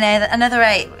 And another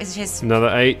 8, which is...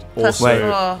 Another 8. Plus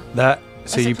Also, 4. That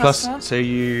so Is it you plus plus four? so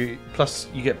you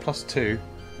get +2.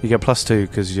 You get +2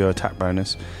 because your attack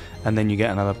bonus, and then you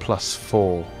get another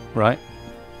 +4, right?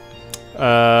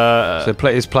 So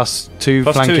play is +2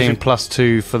 plus flanking, 2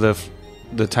 +2 for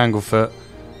the Tanglefoot.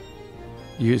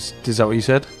 Is that what you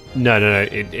said? No.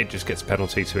 It just gets a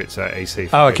penalty to its AC.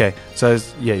 Oh, okay. So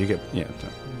you get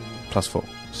 +4.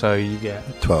 So you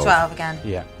get 12. 12 again.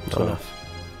 Yeah, Not 12. enough.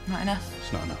 Not enough.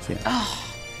 It's not enough. Yeah. Oh.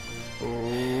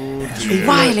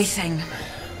 Wily thing.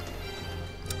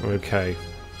 Okay.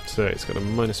 So it's got a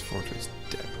 -4 to its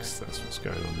dex. That's what's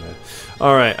going on there.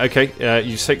 All right. Okay.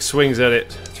 You take swings at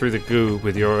it through the goo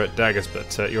with your daggers,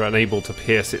 but you're unable to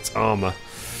pierce its armor.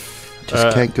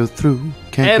 Just can't go through.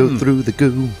 Can't M. go through the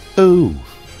goo. Oh.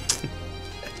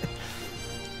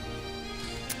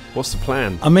 What's the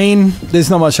plan? I mean, there's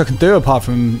not much I can do apart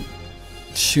from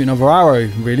shoot another arrow,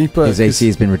 really. But His AC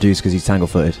has been reduced because he's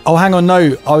tangle-footed. Oh, hang on,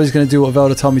 no. I was going to do what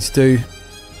Velda told me to do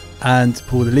and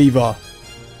pull the lever.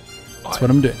 That's what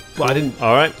I'm doing. Well, I didn't.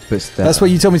 All right. That's what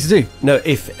you told me to do. No,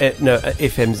 if if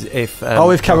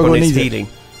Caragor Caragor needs needs it. healing.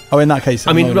 Oh, in that case.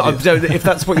 I mean, I'm not gonna do it. if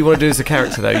that's what you want to do as a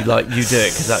character, though, you do it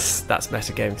because that's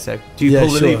metagaming. So, do you Yeah,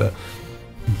 pull the sure. lever?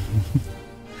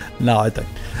 No, I don't.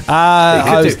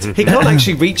 He can't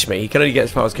actually reach me. He can only get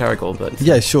as far as Caragor, but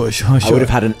Yeah, sure. I would have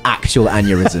had an actual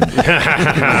aneurysm. My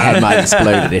head might have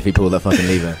exploded if he pulled that fucking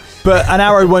lever. But an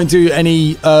arrow won't do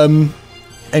any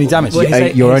damage.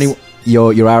 Well,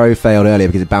 your arrow failed earlier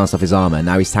because it bounced off his armor.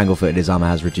 Now he's tangle-footed. His armor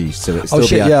has reduced, so it's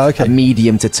still a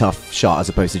medium to tough shot as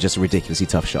opposed to just a ridiculously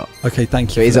tough shot. Okay, thank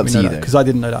you. So it is up to you, though. Because I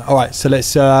didn't know that. All right, so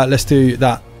let's do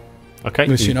that. Okay.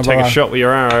 Gonna You shoot take another a arrow. shot with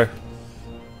your arrow.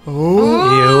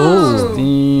 Oh.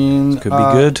 Could be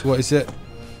good. What is it?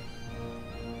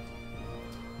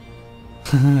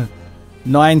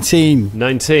 19.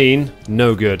 19.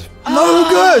 No good. No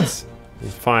good. You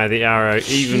fire the arrow,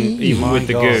 even with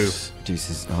the goo.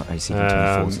 Reduces AC from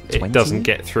 24 to 20. It doesn't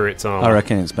get through its armor. I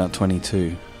reckon it's about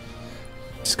 22.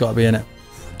 It's got to be in it.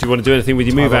 Do you want to do anything with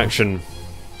your move action?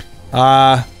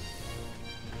 No.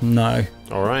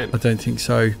 All right. I don't think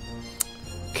so.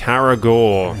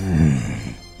 Caragor.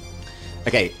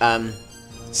 Okay,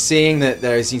 seeing that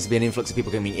there seems to be an influx of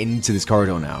people coming into this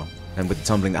corridor now, and with the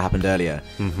tumbling that happened earlier,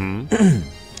 can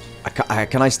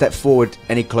I step forward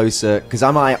any closer? Because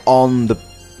am I on the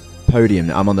podium?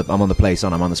 I'm on the place.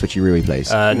 I'm on the switcheroo place.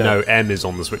 No, M is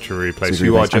on the switcheroo place. Switcheroo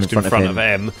You are place. just in front of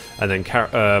M, and then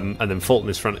Fulton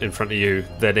is in front of you.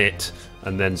 Then it,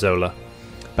 and then Zola.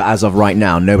 But as of right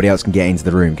now, nobody else can get into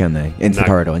the room, can they? Into No. the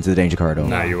corridor, into the danger corridor.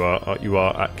 No, you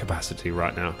are at capacity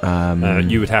right now.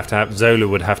 You would have to Zola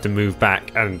would have to move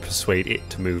back and persuade it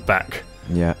to move back.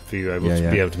 Yeah. For you to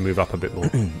be able to move up a bit more.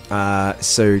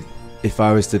 So if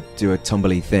I was to do a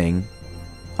tumbly thing,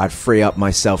 I'd free up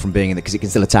myself from being in it because it can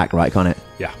still attack, right? Can't it?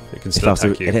 Yeah, it can If still I was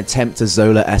attack to you. attempt a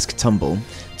Zola-esque tumble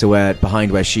to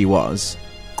behind where she was,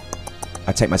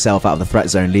 I'd take myself out of the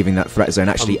threat zone, leaving that threat zone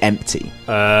actually empty.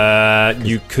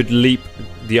 You could leap.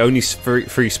 The only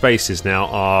free spaces now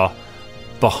are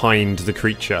behind the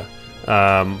creature,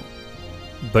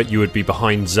 but you would be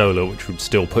behind Zola, which would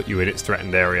still put you in its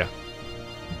threatened area.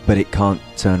 But it can't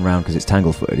turn around because it's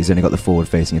tangle-footed. He's only got the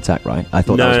forward-facing attack, right? I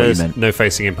thought that was what you meant. No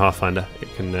facing in Pathfinder.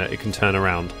 It can turn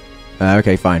around.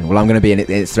 Okay, fine. Well, I'm going to be in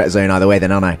its threat zone either way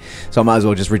then, aren't I? So I might as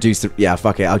well just reduce the... Yeah,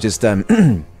 fuck it. I'll just...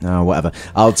 oh, whatever.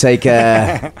 I'll take...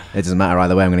 it doesn't matter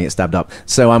either way. I'm going to get stabbed up.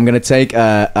 So I'm going to take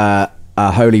a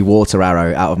holy water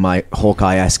arrow out of my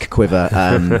Hawkeye-esque quiver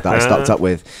that I stocked up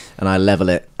with, and I level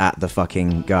it at the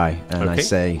fucking guy. And I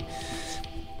say...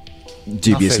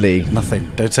 Dubiously... Nothing.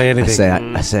 Don't say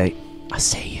anything. I say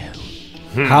you.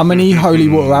 How many holy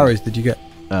water arrows did you get?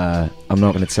 I'm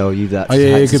not going to tell you that.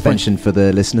 Good suspension for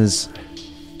the listeners.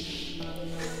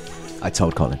 I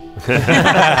told Colin.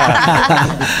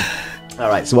 All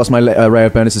right. So what's my array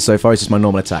of bonuses so far? It's just my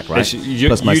normal attack, right?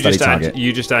 Plus my study target.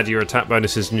 You just add your attack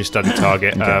bonuses and your study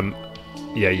target.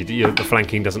 Okay. The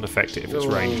flanking doesn't affect it if it's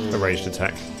a ranged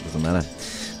attack. Doesn't matter.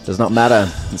 Does not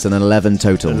matter. It's an 11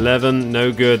 total. 11,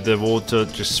 no good. The water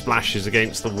just splashes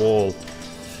against the wall.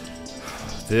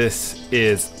 This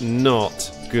is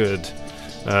not good.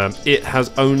 It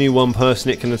has only one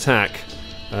person it can attack,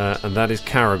 and that is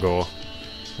Caragor.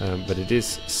 But it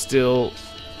is still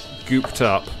gooped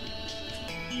up.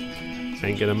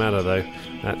 Ain't gonna matter though.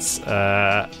 That's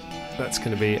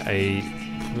gonna be a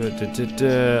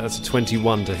that's a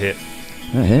 21 to hit.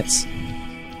 That hits.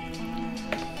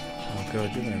 Oh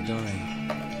god, you're gonna die.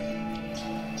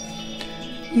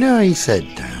 You know how you said,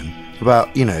 Dan,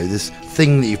 about, this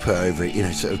thing that you put over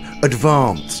it, sort of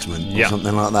advancement or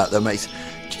something like that makes... Do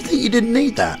you think you didn't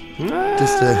need that?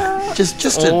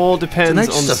 Just all depends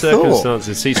on the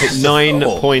circumstances. So you take 9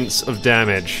 points of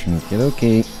damage.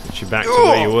 Okay. Put you back to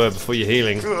where you were before your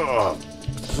healing. Oh,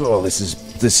 this is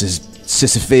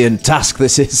Sisyphean task.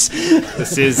 This is.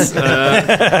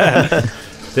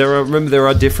 There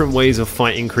are different ways of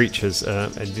fighting creatures,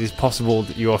 and it is possible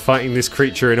that you are fighting this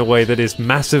creature in a way that is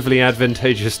massively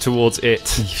advantageous towards it.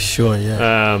 Sure,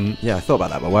 yeah. Yeah, I thought about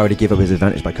that, but why would he give up his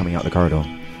advantage by coming out the corridor?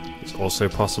 It's also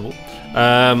possible.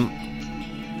 Oh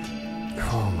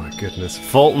my goodness.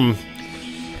 Fulton,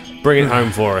 bring it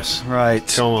home for us. Right.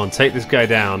 Come on, take this guy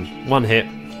down. 1 hit.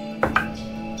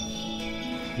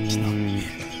 No.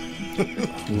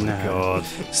 God.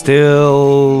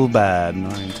 Still bad.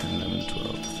 9, 10, 11,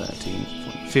 12, 13,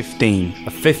 14, 15.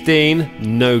 A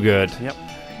 15, no good. Yep.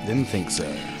 Didn't think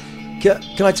so.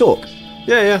 Can I talk?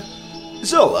 Yeah.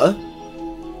 Zola,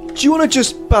 do you want to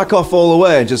just back off all the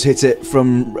way and just hit it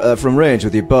from range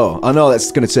with your bow? I know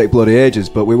that's going to take bloody ages,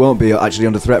 but we won't be actually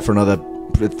under threat for another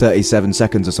 37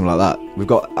 seconds or something like that. We've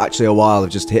got actually a while of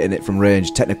just hitting it from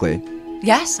range, technically.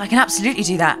 Yes, I can absolutely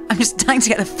do that. I'm just dying to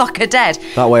get the fucker dead.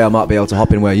 That way I might be able to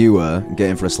hop in where you were and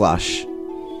get in for a slash.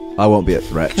 I won't be at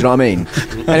threat. Do you know what I mean?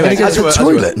 Anyway, get to the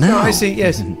toilet now. No, I see,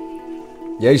 yes.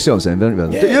 Yeah, you see what I'm saying, don't you,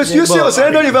 Velda? You see what I'm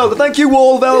saying, don't you, Velda? Thank you,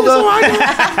 Wall Velda.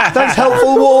 Thanks,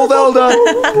 helpful Wall Velda.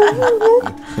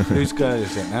 Whose go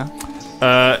is it now?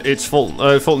 It's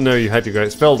Fulton. Fulton, no, you had to go.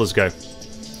 It's Velda's go.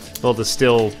 Velda's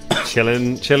still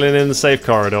chilling in the safe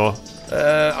corridor.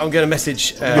 I'm going to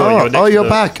message... you're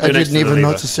back. I didn't even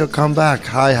notice you'll come back.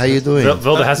 Hi, how you doing?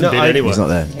 Velda hasn't been anywhere. He's not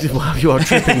there. Wow, you are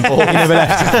tripping ball. Man,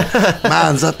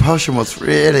 that potion was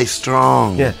really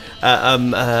strong. Yeah.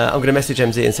 I'm going to message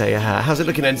MZ and say, how's it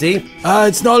looking, MZ?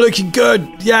 It's not looking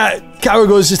good. Yeah,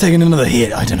 Caragor's just taking another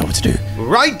hit. I don't know what to do.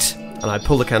 Right! And I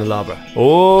pull the candelabra.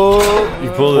 Oh,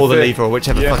 you pull or the lever, or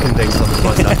whichever fucking thing stops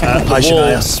my stuff. The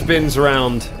wall spins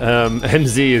round.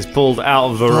 MZ is pulled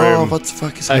out of the room. Oh, what the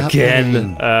fuck is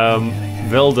happening? Again,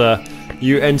 Velda,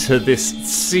 you enter this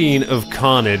scene of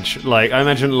carnage. Like, I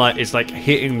imagine, it's like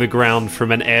hitting the ground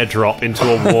from an airdrop into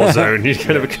a war zone. You're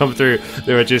going to come through.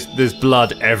 There's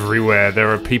blood everywhere.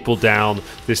 There are people down.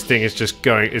 This thing is just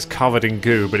it's covered in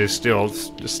goo, but is still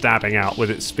stabbing out with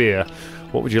its spear.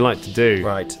 What would you like to do?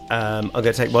 Right, I'm going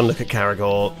to take one look at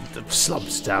Caragor, the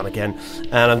slumps down again,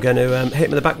 and I'm going to hit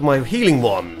him in the back with my healing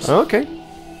wand. Okay.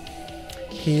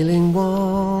 Healing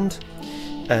wand.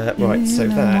 Right, so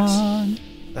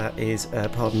that is,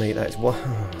 pardon me, that's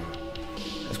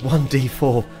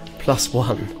 1d4 plus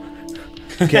 1.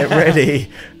 Get ready.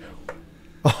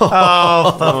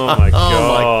 Oh my god.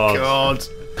 Oh my god.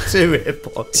 2 hit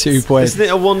points. 2 points. Isn't it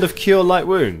a wand of cure light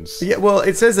wounds? Yeah, well,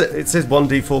 it says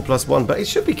 1d4 plus 1, but it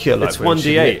should be cure light wounds.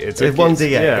 It's 1d8. It's 1d8.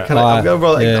 Yeah. I'm going to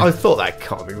roll. Yeah. I thought that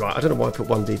can't be right. I don't know why I put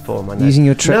 1d4 on my notes. Using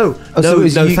your trick. No,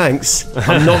 thanks.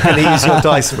 I'm not going to use your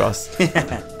dice, Ross. 8.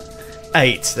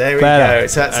 There we go.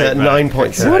 So that's 9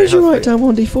 points. Why did you write down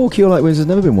 1d4? Cure Light Wounds has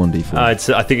never been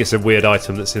 1d4. I think it's a weird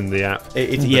item that's in the app.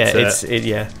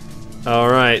 Yeah. All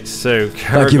right, so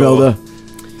thank you, Velda.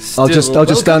 I'll just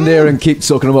stand here and keep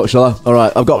talking about, shall I? All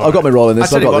right, I've got my role in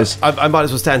this. I've got this. I might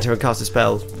as well stand here and cast a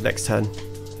spell next turn.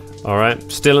 All right,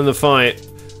 still in the fight.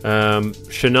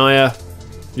 Shania,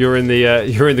 you're in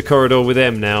the corridor with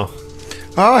M now.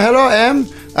 Oh, hello, M.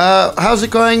 How's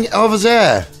it going over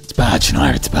there? It's bad,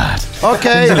 Shania, it's bad.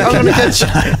 Okay, I'm gonna get.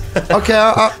 Okay,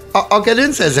 I'll get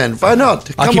in there then. Why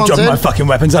not? I keep dropping my fucking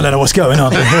weapons. I don't know what's going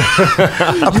on.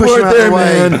 I push you out of the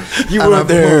way. Man. You weren't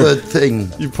there. The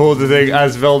thing. You pulled the thing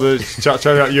as Velda chucked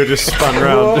out. You're just spun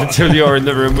around until you're in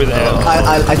the room with her.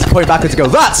 I point backwards and go,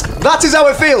 that is how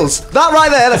it feels. That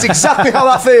right there, that's exactly how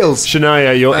that feels.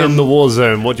 Shania, you're in the war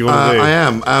zone. What do you want to do? I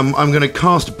am. I'm going to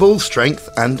cast Bull Strength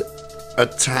and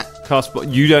attack.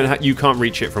 You can't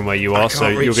reach it from where you are. So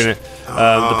you're going to.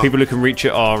 The people who can reach it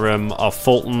are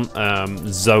Fulton,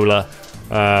 Zola.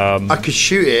 I could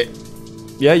shoot it.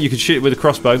 Yeah, you could shoot it with a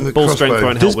crossbow. Bull strength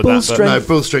won't help with that. No,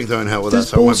 bull strength won't help with that.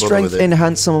 Does bull strength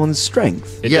enhance someone's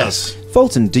strength? Yes.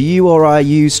 Fulton, do you or I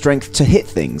use strength to hit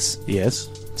things? Yes.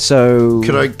 So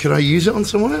could I use it on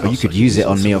someone else? Or you could use it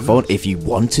on me or Fulton if you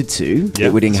wanted to. Yeah.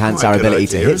 It would enhance our ability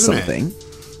to hit something.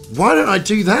 Why don't I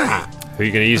do that? Who are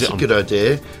you going to use it on? That's a good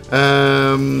idea.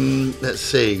 Let's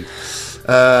see.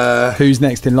 Who's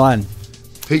next in line?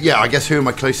 I guess who am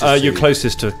I closest to? You're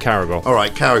closest to Caragor. All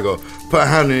right, Caragor. Put a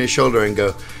hand on his shoulder and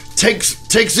go, Takes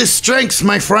this strength,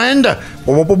 my friend.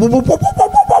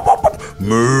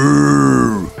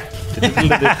 Moo.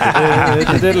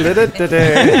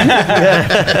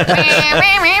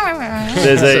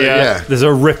 There's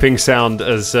a ripping sound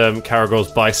as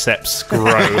Caragor's biceps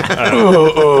grow.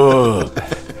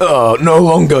 No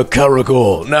longer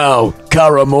Caragor, now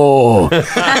Caramore.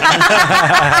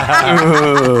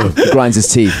 Grinds his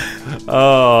teeth.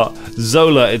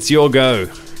 Zola, it's your go.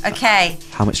 Okay.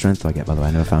 How much strength do I get, by the way?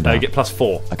 I never found out. You get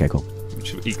 +4. Okay, cool.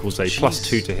 Which equals a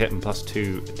 +2 to hit and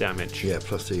 +2 damage. Yeah,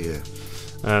 +2,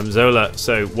 yeah. Zola,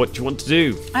 so what do you want to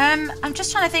do? I'm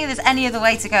just trying to think if there's any other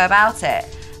way to go about it.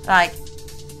 Like,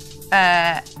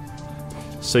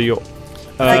 So you're...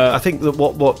 I think that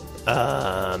what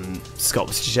Scott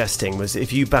was suggesting was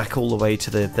if you back all the way to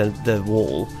the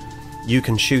wall, you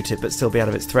can shoot it but still be out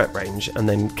of its threat range, and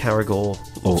then Caragor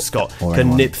or Scott can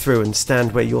anyone. nip through and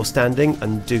stand where you're standing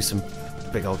and do some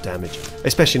big old damage.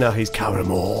 Especially now he's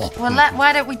Caramore. well,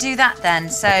 why don't we do that then?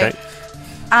 So, Okay.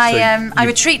 I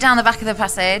retreat down the back of the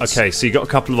passage. Okay, so you got a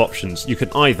couple of options. You can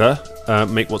either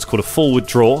make what's called a forward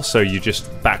draw, so you just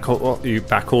back all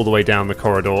the way down the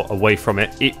corridor away from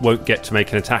it. It won't get to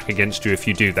make an attack against you if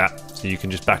you do that, so you can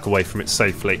just back away from it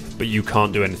safely, but you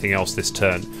can't do anything else this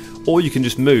turn. Or you can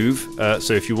just move,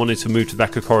 so if you wanted to move to the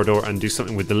back of the corridor and do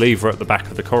something with the lever at the back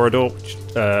of the corridor,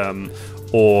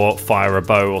 or fire a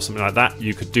bow or something like that,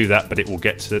 you could do that, but it will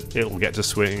get to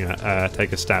swing,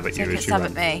 take a stab at you as you run.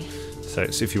 At me. So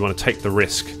if you want to take the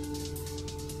risk.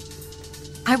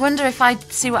 I wonder if I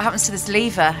see what happens to this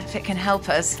lever, if it can help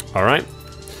us. All right.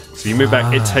 So you move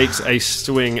back. It takes a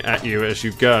swing at you as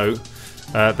you go.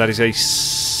 That is a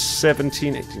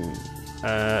 17, 18.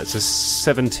 It's a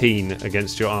 17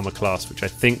 against your armor class, which I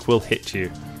think will hit you.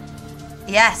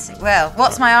 Yes, it will.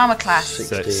 What's my armor class?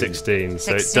 16. So 16.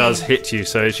 So it 16. does hit you.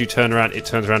 So as you turn around, it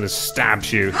turns around and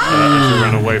stabs you as you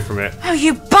run away from it. Oh,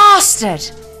 you bastard!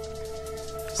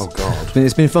 Oh God!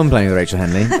 It's been fun playing with Rachael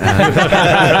Henley.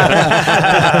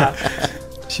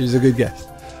 She was a good guess.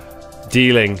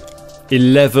 Dealing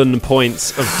 11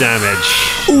 points of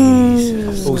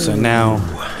damage. Also now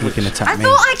he can attack I me.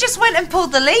 thought I just went and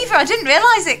pulled the lever. I didn't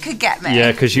realise it could get me.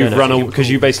 Yeah, because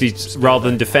you basically, rather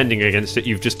than defending against it,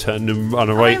 you've just turned and run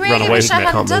away. I really run away wish from I it.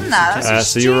 hadn't done that. That's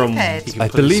So you're on. stupid. I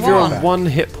believe you're on 1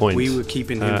 hit point. We were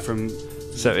keeping him from.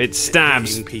 So it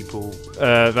stabs hitting people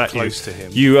that close to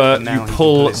him. You Now he can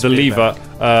pull his the spear lever,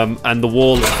 back. and the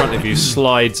wall in front of you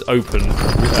slides open,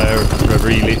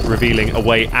 revealing a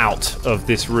way out of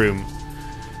this room.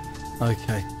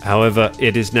 Okay. However,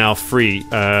 it is now free.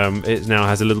 It now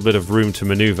has a little bit of room to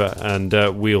maneuver and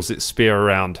wheels its spear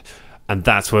around. And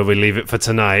that's where we leave it for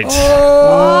tonight. Oh!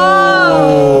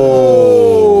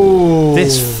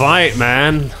 This fight,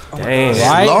 man. Damn.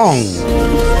 Right? Long.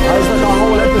 That was like our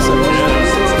whole episode.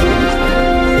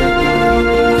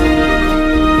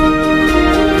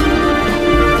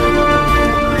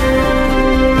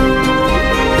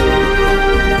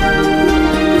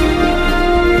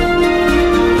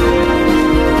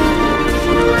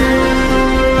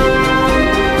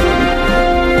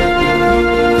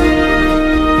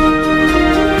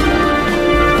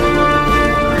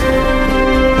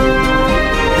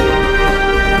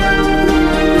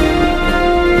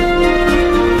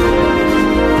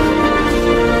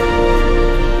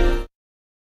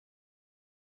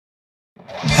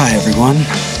 Hi everyone,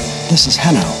 this is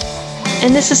Henno,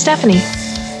 And this is Stephanie.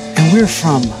 and we're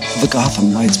from the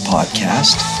Gotham Lights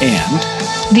podcast, and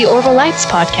The Orville Lights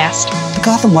podcast. the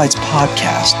Gotham Lights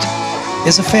podcast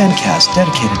is a fan cast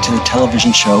dedicated to the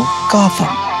television show Gotham.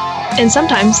 And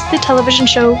sometimes the television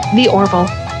show The Orville.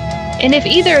 And if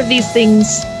either of these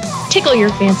things tickle your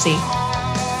fancy,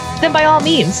 then by all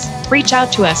means, reach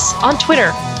out to us on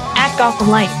Twitter at Gotham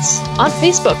Lights, on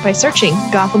Facebook by searching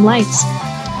Gotham Lights,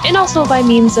 and also by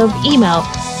means of email,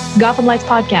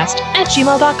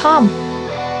 gothamlightspodcast@gmail.com.